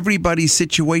everybody's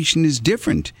situation is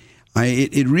different.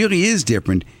 It really is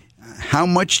different. How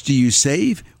much do you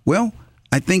save? Well,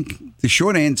 I think the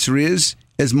short answer is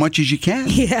as much as you can.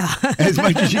 Yeah. As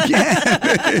much as you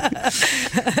can.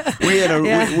 We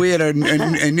had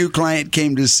a new client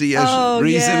came to see us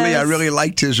recently. Yes. I really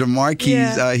liked his remark.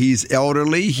 He's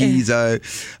elderly. He's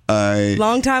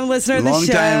long-time listener of the show.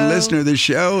 Long-time listener of the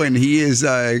show, and he is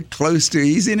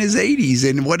he's in his 80s.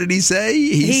 And what did he say?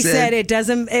 He said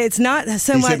it's not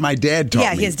so much. He said, my dad told me.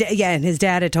 And his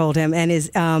dad had told him. And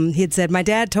he had said, my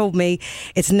dad told me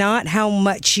it's not how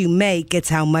much you make, it's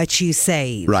how much you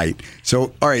save. Right.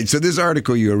 So, all right. So this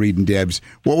article you were reading, Debs,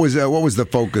 what was the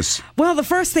focus? Well, the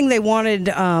first thing they wanted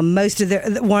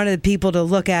wanted people to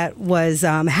look at was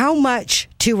how much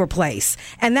to replace,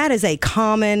 and that is a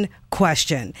common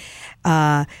question.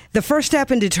 The first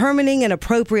step in determining an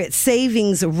appropriate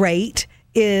savings rate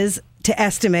is to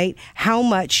estimate how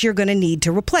much you're going to need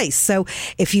to replace. So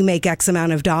if you make X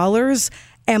amount of dollars,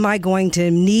 am I going to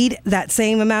need that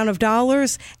same amount of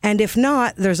dollars? And if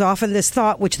not, there's often this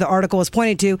thought, which the article is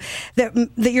pointing to, that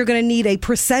you're going to need a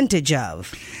percentage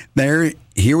of.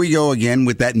 Here we go again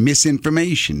with that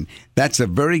misinformation. That's a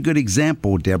very good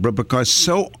example, Deborah, because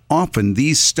so often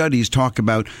these studies talk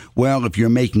about, well, if you're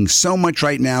making so much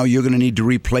right now, you're going to need to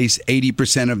replace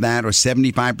 80% of that or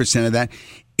 75% of that.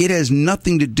 It has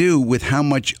nothing to do with how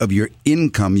much of your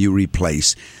income you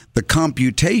replace. The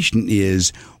computation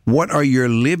is, what are your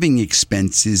living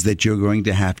expenses that you're going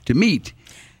to have to meet?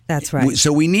 That's right.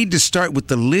 So we need to start with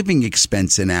the living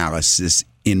expense analysis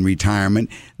in retirement,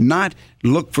 not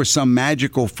look for some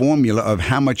magical formula of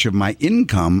how much of my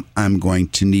income I'm going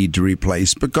to need to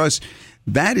replace, because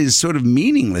that is sort of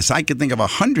meaningless. I could think of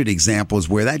 100 examples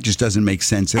where that just doesn't make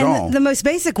sense at all. The most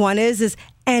basic one is,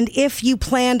 and if you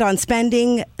planned on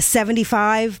spending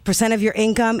 75% of your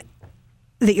income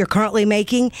that you're currently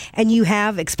making, and you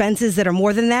have expenses that are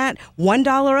more than that,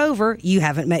 $1 over, you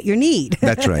haven't met your need.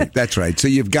 That's right. That's right. So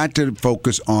you've got to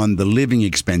focus on the living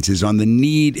expenses, on the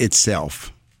need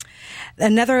itself.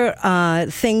 Another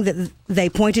thing that they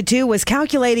pointed to was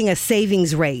calculating a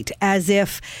savings rate, as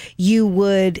if you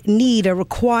would need a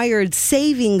required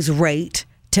savings rate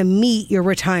to meet your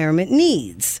retirement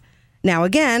needs. Now,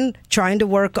 again, trying to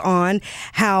work on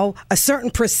how a certain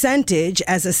percentage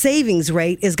as a savings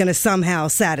rate is going to somehow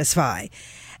satisfy.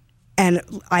 And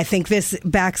I think this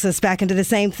backs us back into the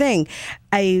same thing.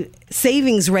 A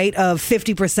savings rate of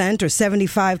 50% or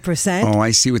 75%. Oh, I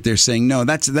see what they're saying. No,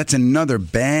 that's another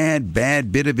bad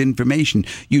bit of information.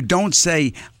 You don't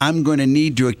say, I'm going to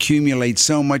need to accumulate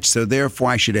so much, so therefore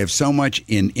I should have so much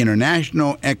in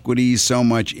international equities, so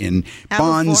much in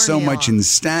bonds, so much in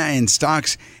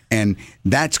stocks, and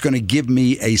that's going to give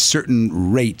me a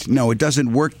certain rate. No, it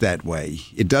doesn't work that way.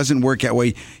 It doesn't work that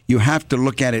way. You have to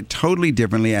look at it totally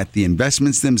differently at the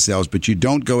investments themselves, but you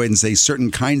don't go ahead and say certain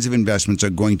kinds of investments are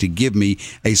going to give me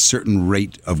a certain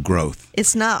rate of growth.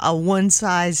 It's not a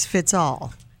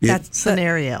one-size-fits-all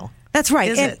scenario. That's right.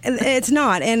 Is it? It's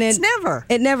not. And it's never.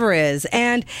 It never is.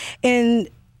 And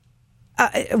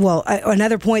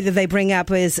another point that they bring up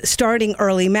is starting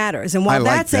early matters. And while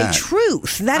that's a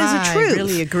truth, that is a truth. I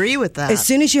really agree with that. As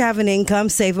soon as you have an income,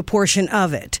 save a portion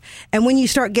of it. And when you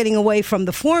start getting away from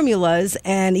the formulas,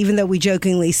 and even though we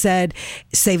jokingly said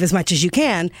save as much as you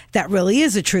can, that really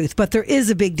is a truth. But there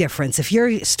is a big difference. If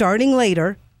you're starting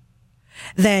later,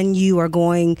 then you are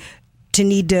going to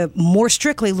need to more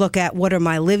strictly look at what are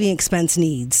my living expense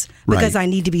needs, because I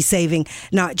need to be saving,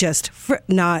 not just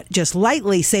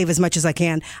lightly save as much as I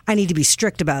can. I need to be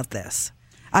strict about this.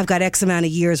 I've got X amount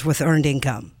of years with earned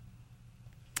income.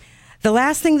 The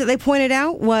last thing that they pointed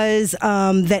out was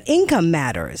that income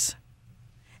matters.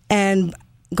 And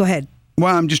go ahead.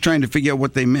 Well, I'm just trying to figure out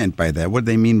what they meant by that. What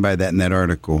did they mean by that in that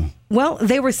article? Well,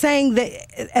 they were saying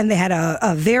that, and they had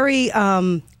a very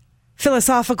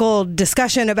philosophical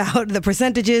discussion about the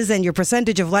percentages and your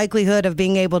percentage of likelihood of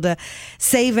being able to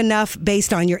save enough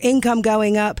based on your income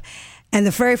going up. And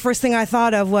the very first thing I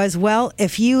thought of was, well,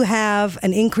 if you have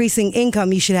an increasing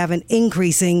income, you should have an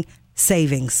increasing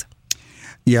savings.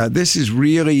 Yeah, this is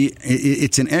really,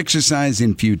 it's an exercise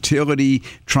in futility,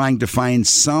 trying to find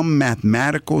some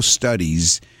mathematical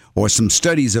studies or some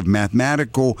studies of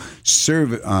mathematical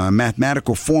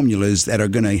formulas that are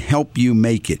going to help you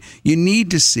make it. You need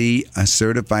to see a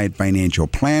certified financial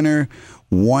planner,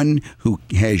 one who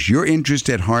has your interest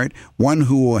at heart, one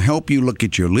who will help you look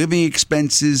at your living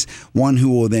expenses, one who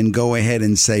will then go ahead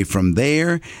and say, from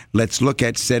there, let's look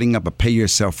at setting up a pay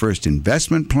yourself first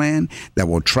investment plan that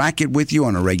will track it with you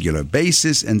on a regular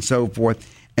basis and so forth.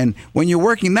 And when you're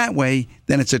working that way,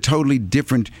 then it's a totally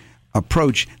different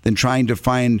approach than trying to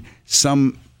find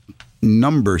some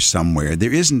number somewhere.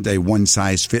 There isn't a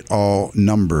one-size-fit-all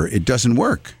number. It doesn't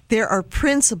work. There are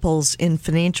principles in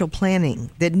financial planning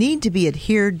that need to be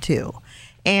adhered to.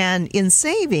 And in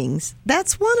savings,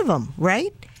 that's one of them,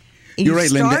 right? You're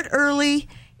right, Linda. You start early,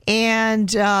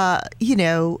 and,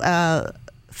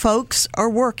 folks are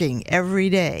working every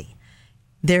day.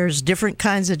 There's different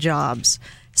kinds of jobs.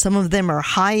 Some of them are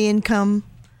high-income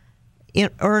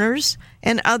earners,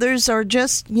 and others are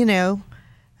just,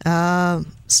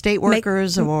 state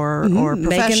workers or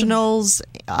professionals,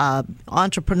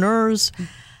 entrepreneurs.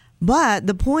 But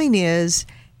the point is,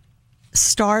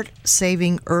 start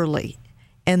saving early.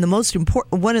 And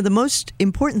one of the most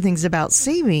important things about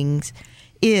savings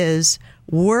is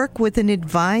work with an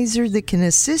advisor that can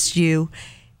assist you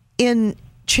in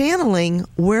channeling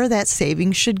where that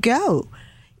savings should go.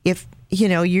 If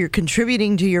you're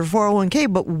contributing to your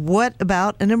 401k, but what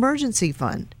about an emergency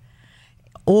fund?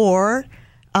 Or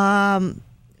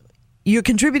you're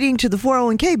contributing to the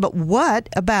 401k, but what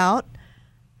about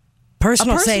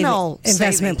personal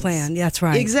investment plan? That's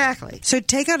right. Exactly. So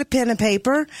take out a pen and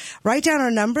paper, write down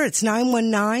our number. It's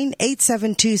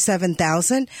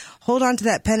 919-872-7000. Hold on to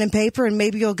that pen and paper, and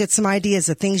maybe you'll get some ideas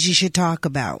of things you should talk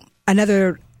about.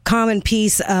 Another common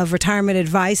piece of retirement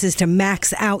advice is to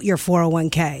max out your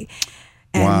 401k.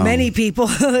 And Wow. many people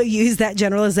use that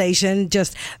generalization,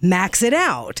 just max it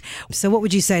out. So what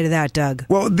would you say to that, Doug?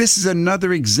 Well, this is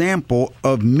another example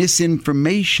of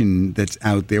misinformation that's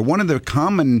out there. One of the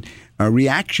common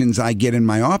reactions I get in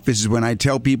my office is when I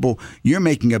tell people, you're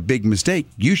making a big mistake.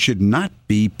 You should not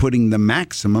be putting the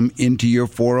maximum into your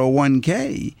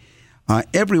 401k.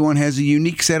 Everyone has a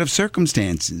unique set of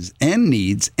circumstances and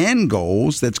needs and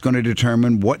goals that's going to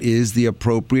determine what is the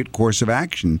appropriate course of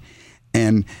action.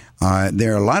 And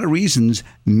there are a lot of reasons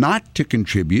not to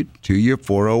contribute to your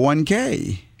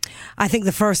 401k. I think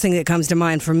the first thing that comes to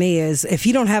mind for me is if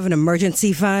you don't have an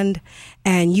emergency fund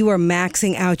and you are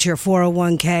maxing out your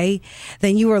 401k,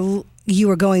 then you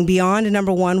are going beyond,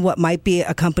 number one, what might be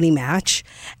a company match,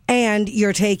 and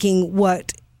you're taking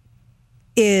what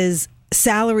is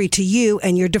salary to you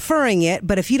and you're deferring it.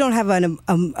 But if you don't have an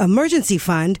emergency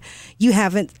fund, you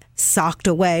haven't socked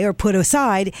away or put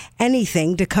aside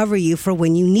anything to cover you for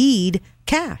when you need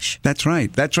cash. That's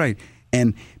right. That's right.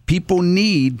 And people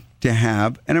need to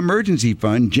have an emergency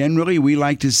fund. Generally, we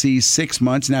like to see 6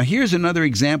 months. Now, here's another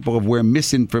example of where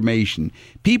misinformation.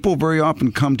 People very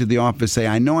often come to the office, say,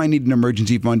 I know I need an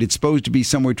emergency fund. It's supposed to be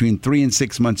somewhere between 3 and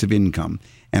 6 months of income.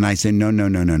 And I say, no.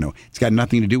 It's got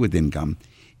nothing to do with income.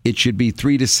 It should be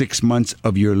 3 to 6 months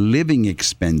of your living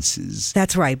expenses.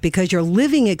 That's right, because your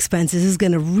living expenses is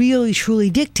going to really,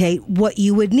 truly dictate what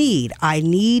you would need. I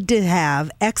need to have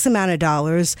X amount of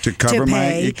dollars to cover pay my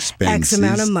expenses. X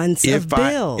amount of months of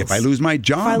bills. If I lose my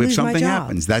job, if something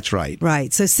happens, that's right.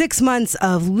 Right. So 6 months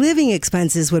of living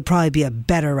expenses would probably be a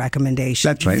better recommendation.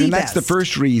 That's right. And that's the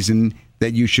first reason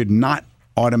that you should not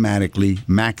automatically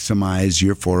maximize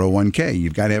your 401k.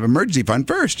 You've got to have an emergency fund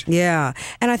first. Yeah.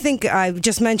 And I think I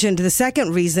just mentioned the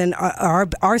second reason,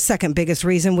 our second biggest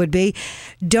reason would be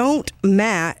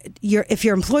if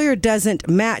your employer doesn't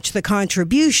match the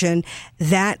contribution,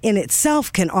 that in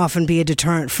itself can often be a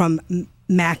deterrent from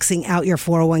maxing out your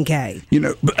 401k.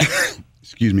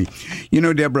 Excuse me.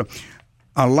 Deborah,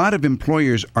 a lot of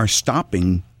employers are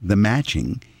stopping the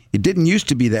matching. It didn't used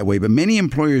to be that way, but many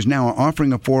employers now are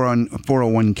offering a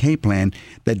 401k plan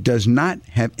that does not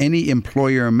have any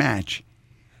employer match.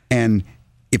 And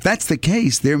if that's the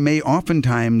case, there may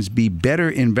oftentimes be better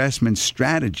investment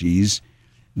strategies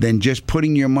than just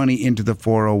putting your money into the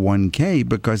 401k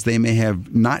because they may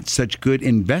have not such good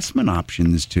investment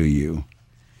options to you.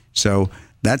 So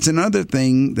that's another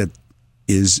thing that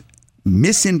is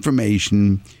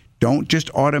misinformation. Don't just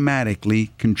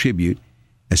automatically contribute,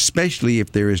 especially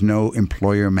if there is no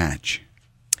employer match.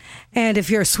 And if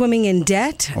you're swimming in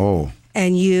debt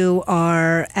and you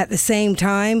are at the same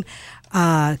time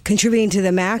contributing to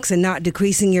the max and not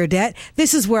decreasing your debt,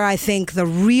 this is where I think the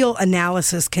real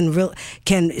analysis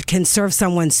can serve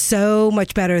someone so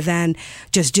much better than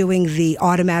just doing the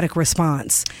automatic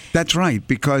response. That's right,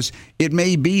 because it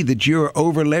may be that you're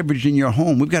over-leveraged in your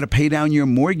home. We've got to pay down your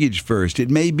mortgage first. It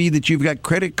may be that you've got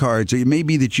credit cards, or it may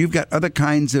be that you've got other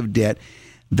kinds of debt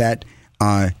that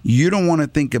you don't want to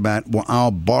think about, well,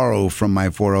 I'll borrow from my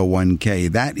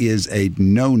 401k. That is a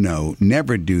no-no.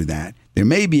 Never do that. There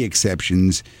may be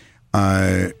exceptions,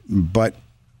 but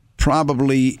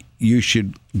probably you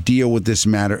should deal with this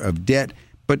matter of debt.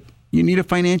 But you need a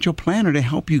financial planner to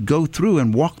help you go through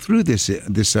and walk through this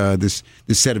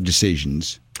set of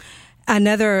decisions.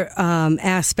 Another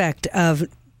aspect of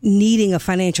needing a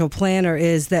financial planner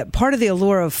is that part of the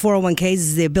allure of 401ks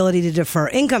is the ability to defer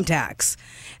income tax.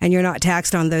 And you're not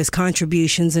taxed on those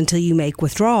contributions until you make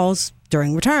withdrawals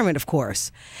during retirement, of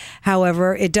course.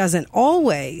 However, it doesn't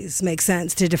always make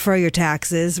sense to defer your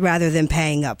taxes rather than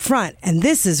paying up front. And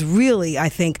this is really, I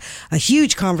think, a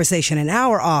huge conversation in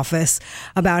our office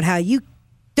about how you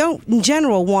don't, in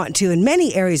general, want to, in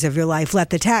many areas of your life,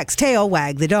 let the tax tail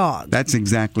wag the dog. That's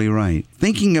exactly right.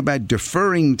 Thinking about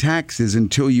deferring taxes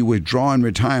until you withdraw in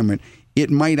retirement, it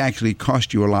might actually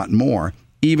cost you a lot more,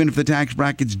 even if the tax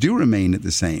brackets do remain at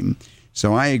the same.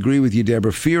 So I agree with you,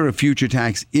 Deborah. Fear of future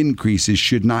tax increases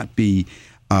should not be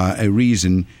a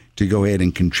reason to go ahead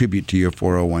and contribute to your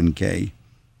 401k.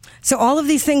 So all of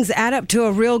these things add up to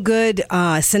a real good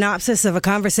synopsis of a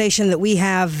conversation that we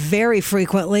have very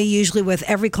frequently, usually with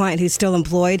every client who's still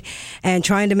employed and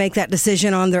trying to make that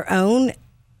decision on their own.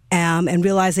 And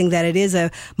realizing that it is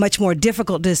a much more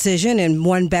difficult decision and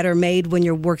one better made when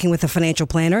you're working with a financial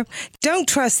planner. Don't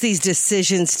trust these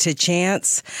decisions to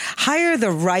chance. Hire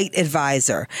the right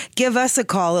advisor. Give us a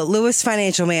call at Lewis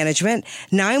Financial Management,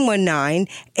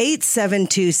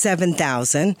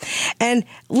 919-872-7000, and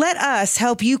let us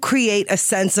help you create a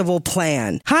sensible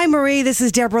plan. Hi, Marie. This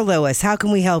is Deborah Lewis. How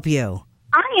can we help you?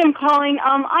 I am calling.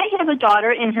 I have a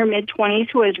daughter in her mid-20s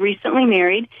who is recently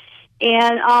married.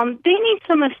 And they need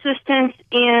some assistance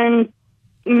in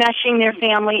meshing their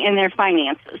family and their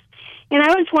finances. And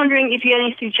I was wondering if you had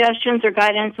any suggestions or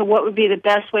guidance on what would be the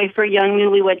best way for a young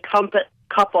newlywed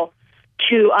couple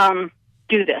to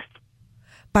do this.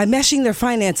 By meshing their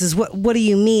finances, what are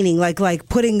you meaning? Like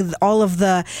putting all of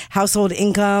the household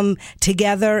income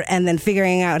together and then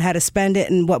figuring out how to spend it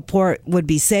and what part would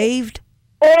be saved?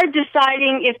 Or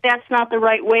deciding if that's not the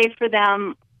right way for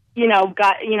them,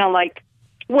 like,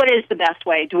 what is the best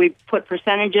way? Do we put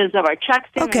percentages of our checks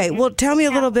in? Okay, well, tell me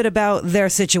a little bit about their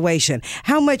situation.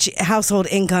 How much household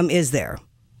income is there?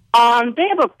 They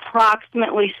have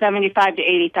approximately $75,000 to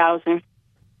 $80,000.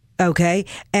 Okay,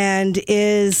 and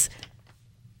is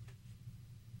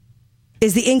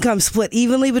the income split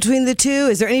evenly between the two?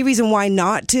 Is there any reason why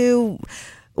not to?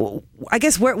 I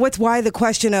guess what's why the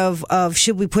question of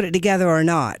should we put it together or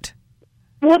not?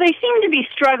 Well, they seem to be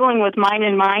struggling with mine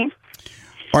and mine.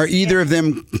 Are either of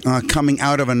them coming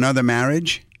out of another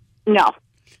marriage? No.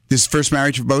 This first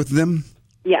marriage for both of them?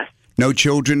 Yes. No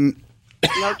children?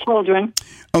 No children.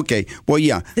 Okay. Well,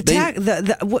 yeah.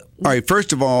 All right.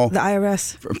 First of all, the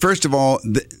IRS. First of all,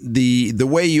 the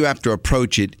way you have to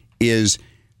approach it is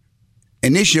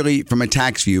initially, from a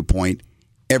tax viewpoint,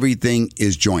 everything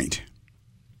is joint.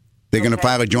 They're going to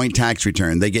file a joint tax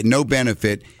return. They get no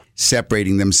benefit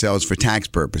separating themselves for tax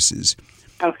purposes.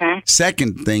 Okay.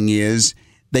 Second thing is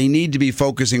they need to be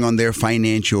focusing on their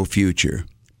financial future.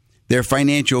 Their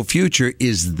financial future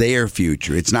is their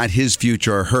future. It's not his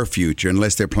future or her future,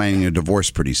 unless they're planning a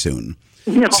divorce pretty soon.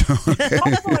 No,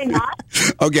 probably not.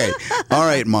 Okay. All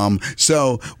right, Mom.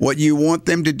 So what you want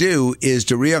them to do is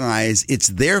to realize it's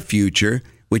their future,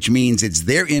 which means it's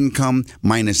their income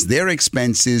minus their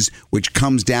expenses, which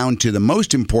comes down to the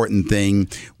most important thing,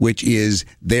 which is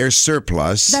their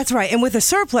surplus. That's right. And with a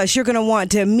surplus, you're going to want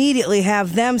to immediately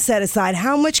have them set aside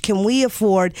how much can we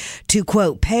afford to,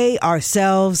 quote, pay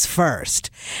ourselves first.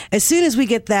 As soon as we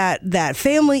get that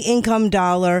family income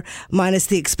dollar minus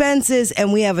the expenses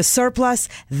and we have a surplus,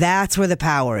 that's where the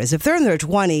power is. If they're in their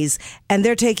 20s and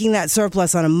they're taking that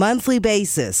surplus on a monthly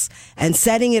basis and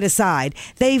setting it aside,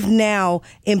 they've now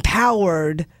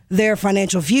empowered their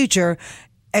financial future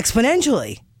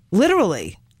exponentially,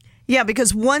 literally. Yeah,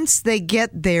 because once they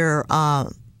get their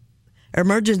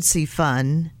emergency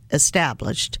fund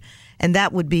established, and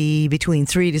that would be between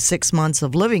 3 to 6 months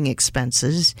of living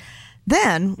expenses,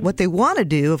 then what they want to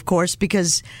do, of course,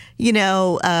 because,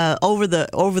 over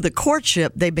the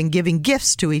courtship, they've been giving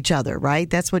gifts to each other, right?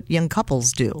 That's what young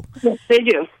couples do. Yes, they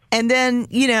do. And then,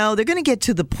 they're going to get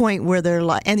to the point where they're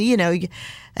like, and,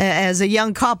 as a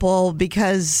young couple,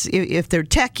 because if they're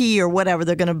techie or whatever,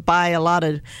 they're going to buy a lot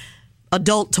of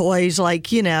adult toys like,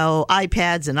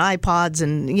 iPads and iPods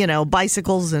and,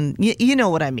 bicycles and you know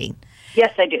what I mean.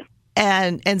 Yes, I do.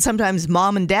 And sometimes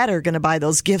mom and dad are going to buy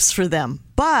those gifts for them.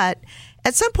 But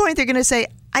at some point, they're going to say,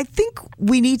 I think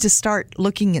we need to start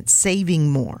looking at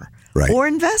saving more. Right. Or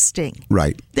investing.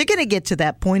 Right. They're going to get to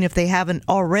that point if they haven't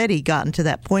already gotten to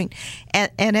that point.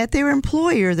 And at their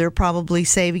employer, they're probably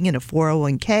saving in a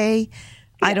 401k. Yeah.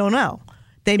 I don't know.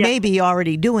 They may be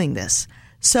already doing this.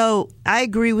 So I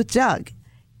agree with Doug.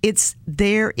 It's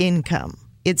their income.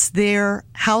 It's their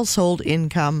household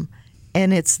income,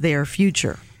 and it's their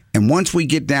future. And once we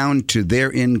get down to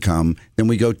their income, then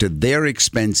we go to their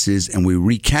expenses and we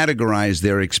recategorize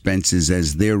their expenses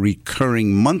as their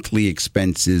recurring monthly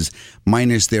expenses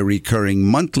minus their recurring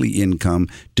monthly income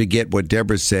to get what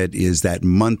Deborah said is that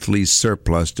monthly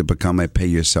surplus to become a pay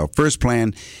yourself first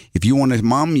plan. If you want to,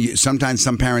 Mom, sometimes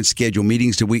some parents schedule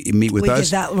meetings to meet with us. We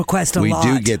get that request a lot.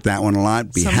 We do get that one a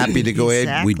lot. Be happy to go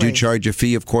ahead. We do charge a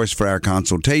fee, of course, for our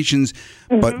consultations,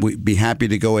 but we'd be happy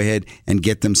to go ahead and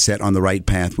get them set on the right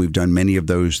path. We've done many of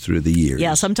those through the years.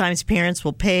 Yeah, sometimes parents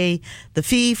will pay the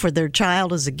fee for their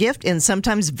child as a gift, and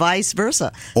sometimes vice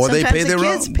versa. Or sometimes they pay their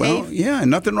own. Well, yeah,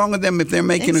 nothing wrong with them. If they're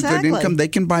making a good income, they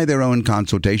can buy their own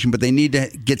consultation, but they need to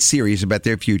get serious about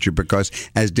their future because,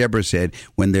 as Deborah said,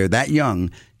 when they're that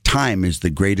young, time is the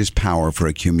greatest power for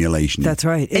accumulation. That's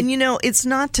right. And, it's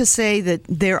not to say that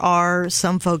there are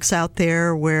some folks out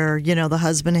there where, the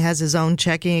husband has his own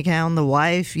checking account, the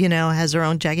wife, has her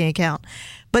own checking account.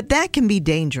 But that can be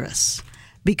dangerous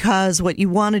because what you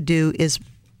want to do is,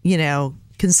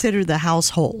 consider the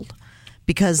household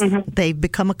because they've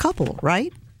become a couple,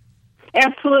 right?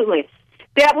 Absolutely.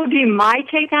 That would be my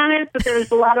take on it, but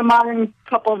there's a lot of modern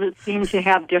couples that seem to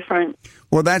have different.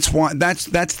 Well, that's why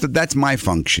that's my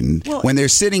function. Well, when they're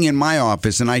sitting in my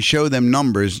office and I show them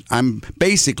numbers, I'm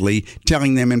basically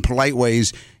telling them in polite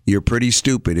ways, you're pretty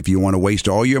stupid if you want to waste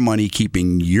all your money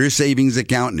keeping your savings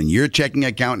account and your checking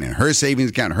account and her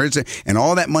savings account and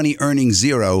all that money earning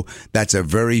zero. That's a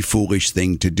very foolish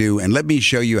thing to do. And let me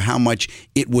show you how much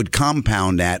it would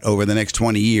compound at over the next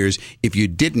 20 years if you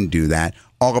didn't do that.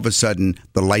 All of a sudden,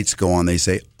 the lights go on. They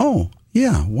say, oh,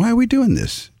 yeah, why are we doing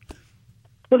this?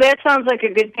 Well, that sounds like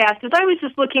a good path, because I was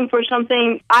just looking for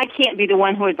something. I can't be the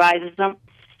one who advises them,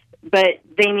 but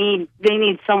they need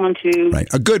someone to... Right.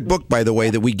 A good book, by the way,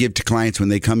 that we give to clients when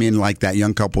they come in like that,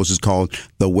 young couples, is called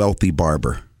The Wealthy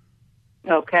Barber.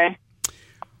 Okay.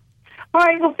 All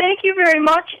right. Well, thank you very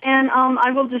much, and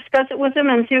I will discuss it with them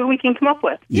and see what we can come up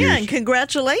with. Yeah, and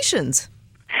congratulations.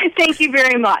 Thank you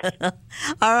very much.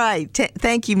 All right.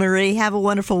 Thank you, Marie. Have a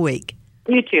wonderful week.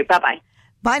 You too. Bye-bye.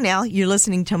 Bye now. You're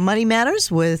listening to Money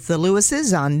Matters with the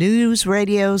Lewises on News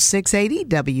Radio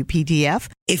 680 WPTF.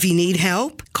 If you need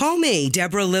help, call me,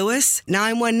 Deborah Lewis,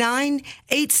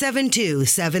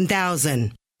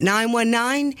 919-872-7000.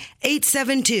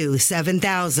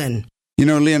 919-872-7000. You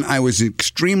know, Lynn, I was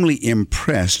extremely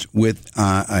impressed with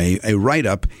a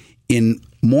write-up in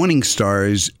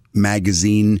Morningstar's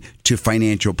magazine to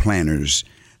financial planners.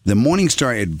 The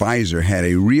Morningstar Advisor had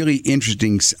a really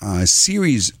interesting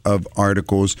series of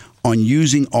articles on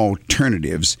using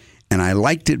alternatives, and I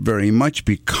liked it very much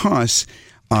because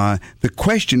the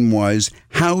question was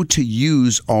how to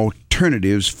use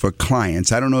alternatives for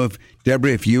clients. I don't know if,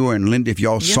 Deborah, if you and Linda, if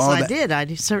y'all saw that. Yes, I did. I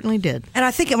certainly did. And I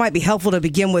think it might be helpful to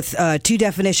begin with two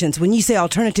definitions. When you say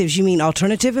alternatives, you mean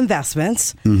alternative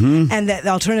investments, and that the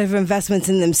alternative investments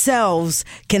in themselves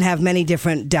can have many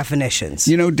different definitions.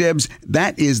 You know, Debs,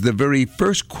 that is the very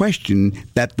first question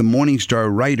that the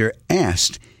Morningstar writer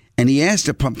asked. And he asked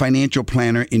a financial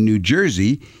planner in New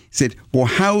Jersey, said, well,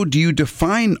 how do you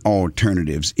define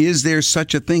alternatives? Is there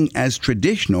such a thing as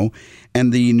traditional?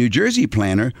 And the New Jersey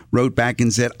planner wrote back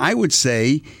and said, I would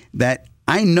say that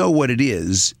I know what it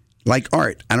is, like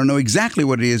art. I don't know exactly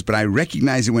what it is, but I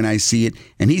recognize it when I see it.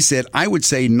 And he said, I would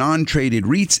say non-traded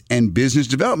REITs and business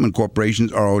development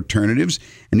corporations are alternatives.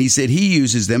 And he said he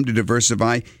uses them to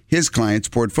diversify his client's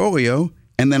portfolio.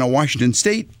 And then a Washington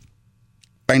State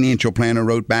financial planner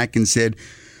wrote back and said,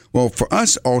 well, for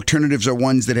us, alternatives are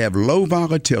ones that have low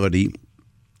volatility,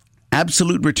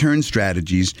 absolute return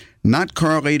strategies, not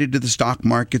correlated to the stock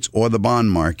markets or the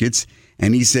bond markets.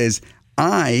 And he says,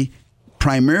 I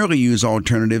primarily use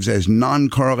alternatives as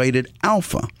non-correlated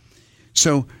alpha.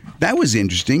 So that was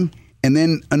interesting. And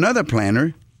then another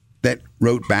planner that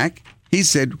wrote back, he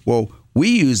said, well, we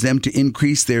use them to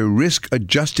increase their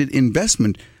risk-adjusted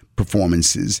investment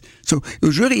performances. So it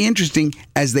was really interesting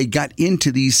as they got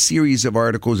into these series of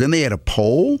articles, and they had a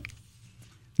poll.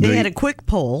 They had a quick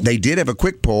poll. They did have a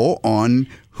quick poll on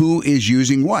who is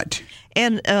using what.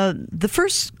 And the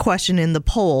first question in the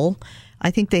poll, I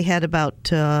think they had about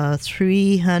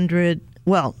 300,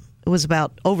 well, it was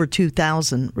about over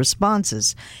 2,000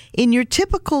 responses. In your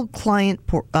typical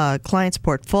client's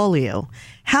portfolio,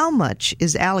 how much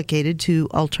is allocated to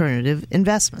alternative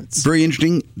investments? Very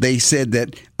interesting. They said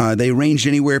that they ranged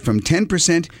anywhere from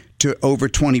 10% to over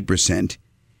 20%.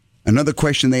 Another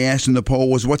question they asked in the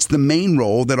poll was, what's the main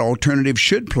role that alternatives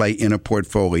should play in a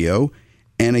portfolio?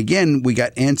 And again, we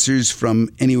got answers from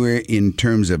anywhere in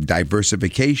terms of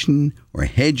diversification or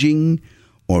hedging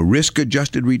or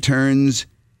risk-adjusted returns.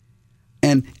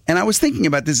 And I was thinking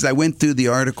about this as I went through the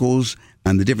articles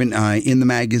and the different in the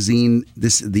magazine,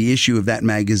 the issue of that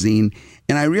magazine,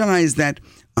 and I realized that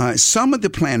some of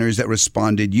the planners that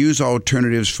responded use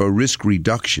alternatives for risk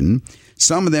reduction.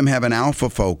 Some of them have an alpha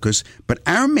focus, but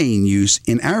our main use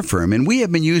in our firm, and we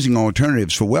have been using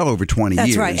alternatives for well over 20 years.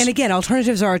 That's right. And again,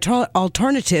 alternatives are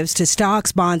alternatives to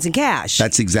stocks, bonds, and cash.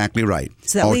 That's exactly right.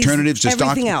 So that alternatives leaves to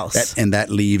everything stocks, else. and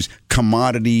that leaves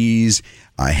commodities,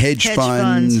 hedge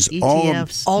funds,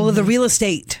 ETFs. all of the real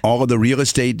estate. All of the real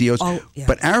estate deals. Yeah.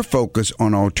 But our focus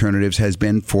on alternatives has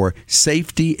been for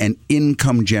safety and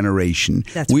income generation.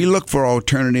 We look for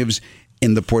alternatives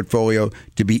in the portfolio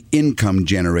to be income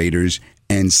generators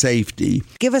and safety.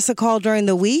 Give us a call during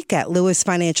the week at Lewis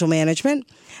Financial Management.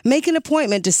 Make an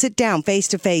appointment to sit down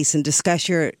face-to-face and discuss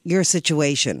your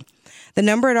situation. The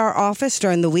number at our office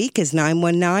during the week is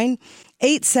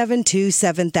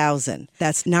 919-872-7000.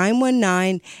 That's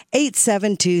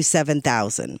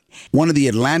 919-872-7000. One of the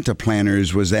Atlanta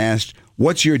planners was asked,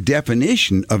 what's your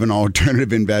definition of an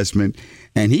alternative investment?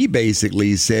 And he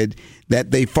basically said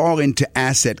that they fall into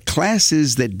asset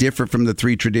classes that differ from the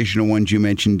three traditional ones you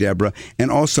mentioned, Deborah, and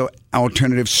also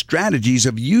alternative strategies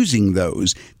of using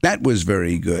those. That was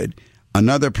very good.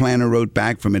 Another planner wrote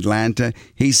back from Atlanta.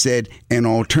 He said, an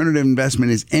alternative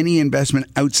investment is any investment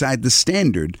outside the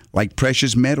standard, like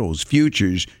precious metals,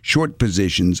 futures, short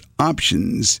positions,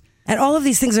 options. And all of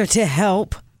these things are to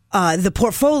help the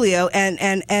portfolio.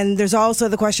 And there's also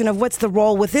the question of what's the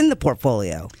role within the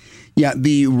portfolio. Yeah,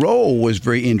 the role was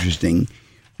very interesting.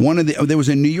 There was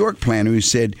a New York planner who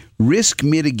said, risk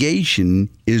mitigation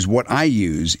is what I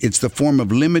use. It's the form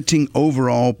of limiting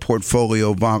overall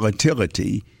portfolio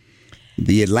volatility.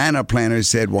 The Atlanta planner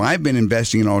said, well, I've been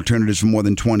investing in alternatives for more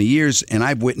than 20 years, and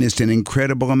I've witnessed an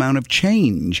incredible amount of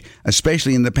change,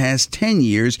 especially in the past 10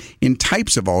 years, in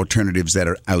types of alternatives that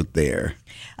are out there.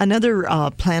 Another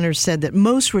planner said that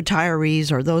most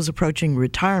retirees or those approaching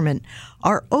retirement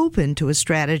are open to a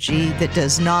strategy that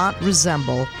does not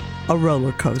resemble a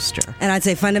roller coaster. And I'd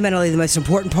say fundamentally the most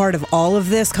important part of all of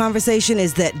this conversation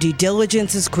is that due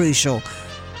diligence is crucial.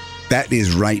 That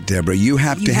is right, Deborah. You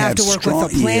have to work with a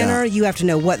planner. Yeah. You have to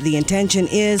know what the intention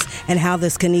is and how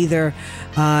this can either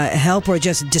help or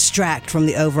just distract from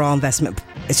the overall investment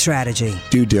strategy.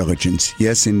 Due diligence.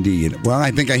 Yes, indeed. Well,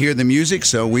 I think I hear the music,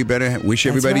 so we better wish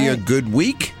everybody a good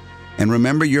week. And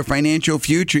remember, your financial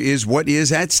future is what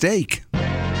is at stake.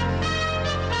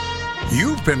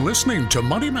 You've been listening to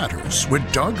Money Matters with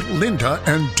Doug, Linda,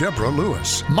 and Deborah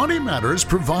Lewis. Money Matters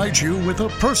provides you with a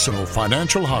personal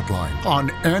financial hotline on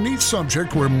any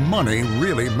subject where money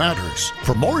really matters.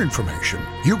 For more information,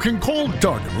 you can call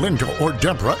Doug, Linda, or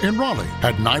Deborah in Raleigh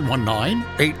at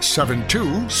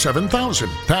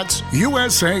 919-872-7000. That's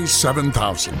USA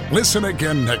 7000. Listen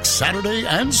again next Saturday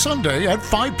and Sunday at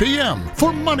 5 p.m.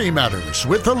 for Money Matters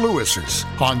with the Lewises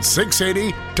on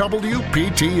 680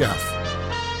 WPTF.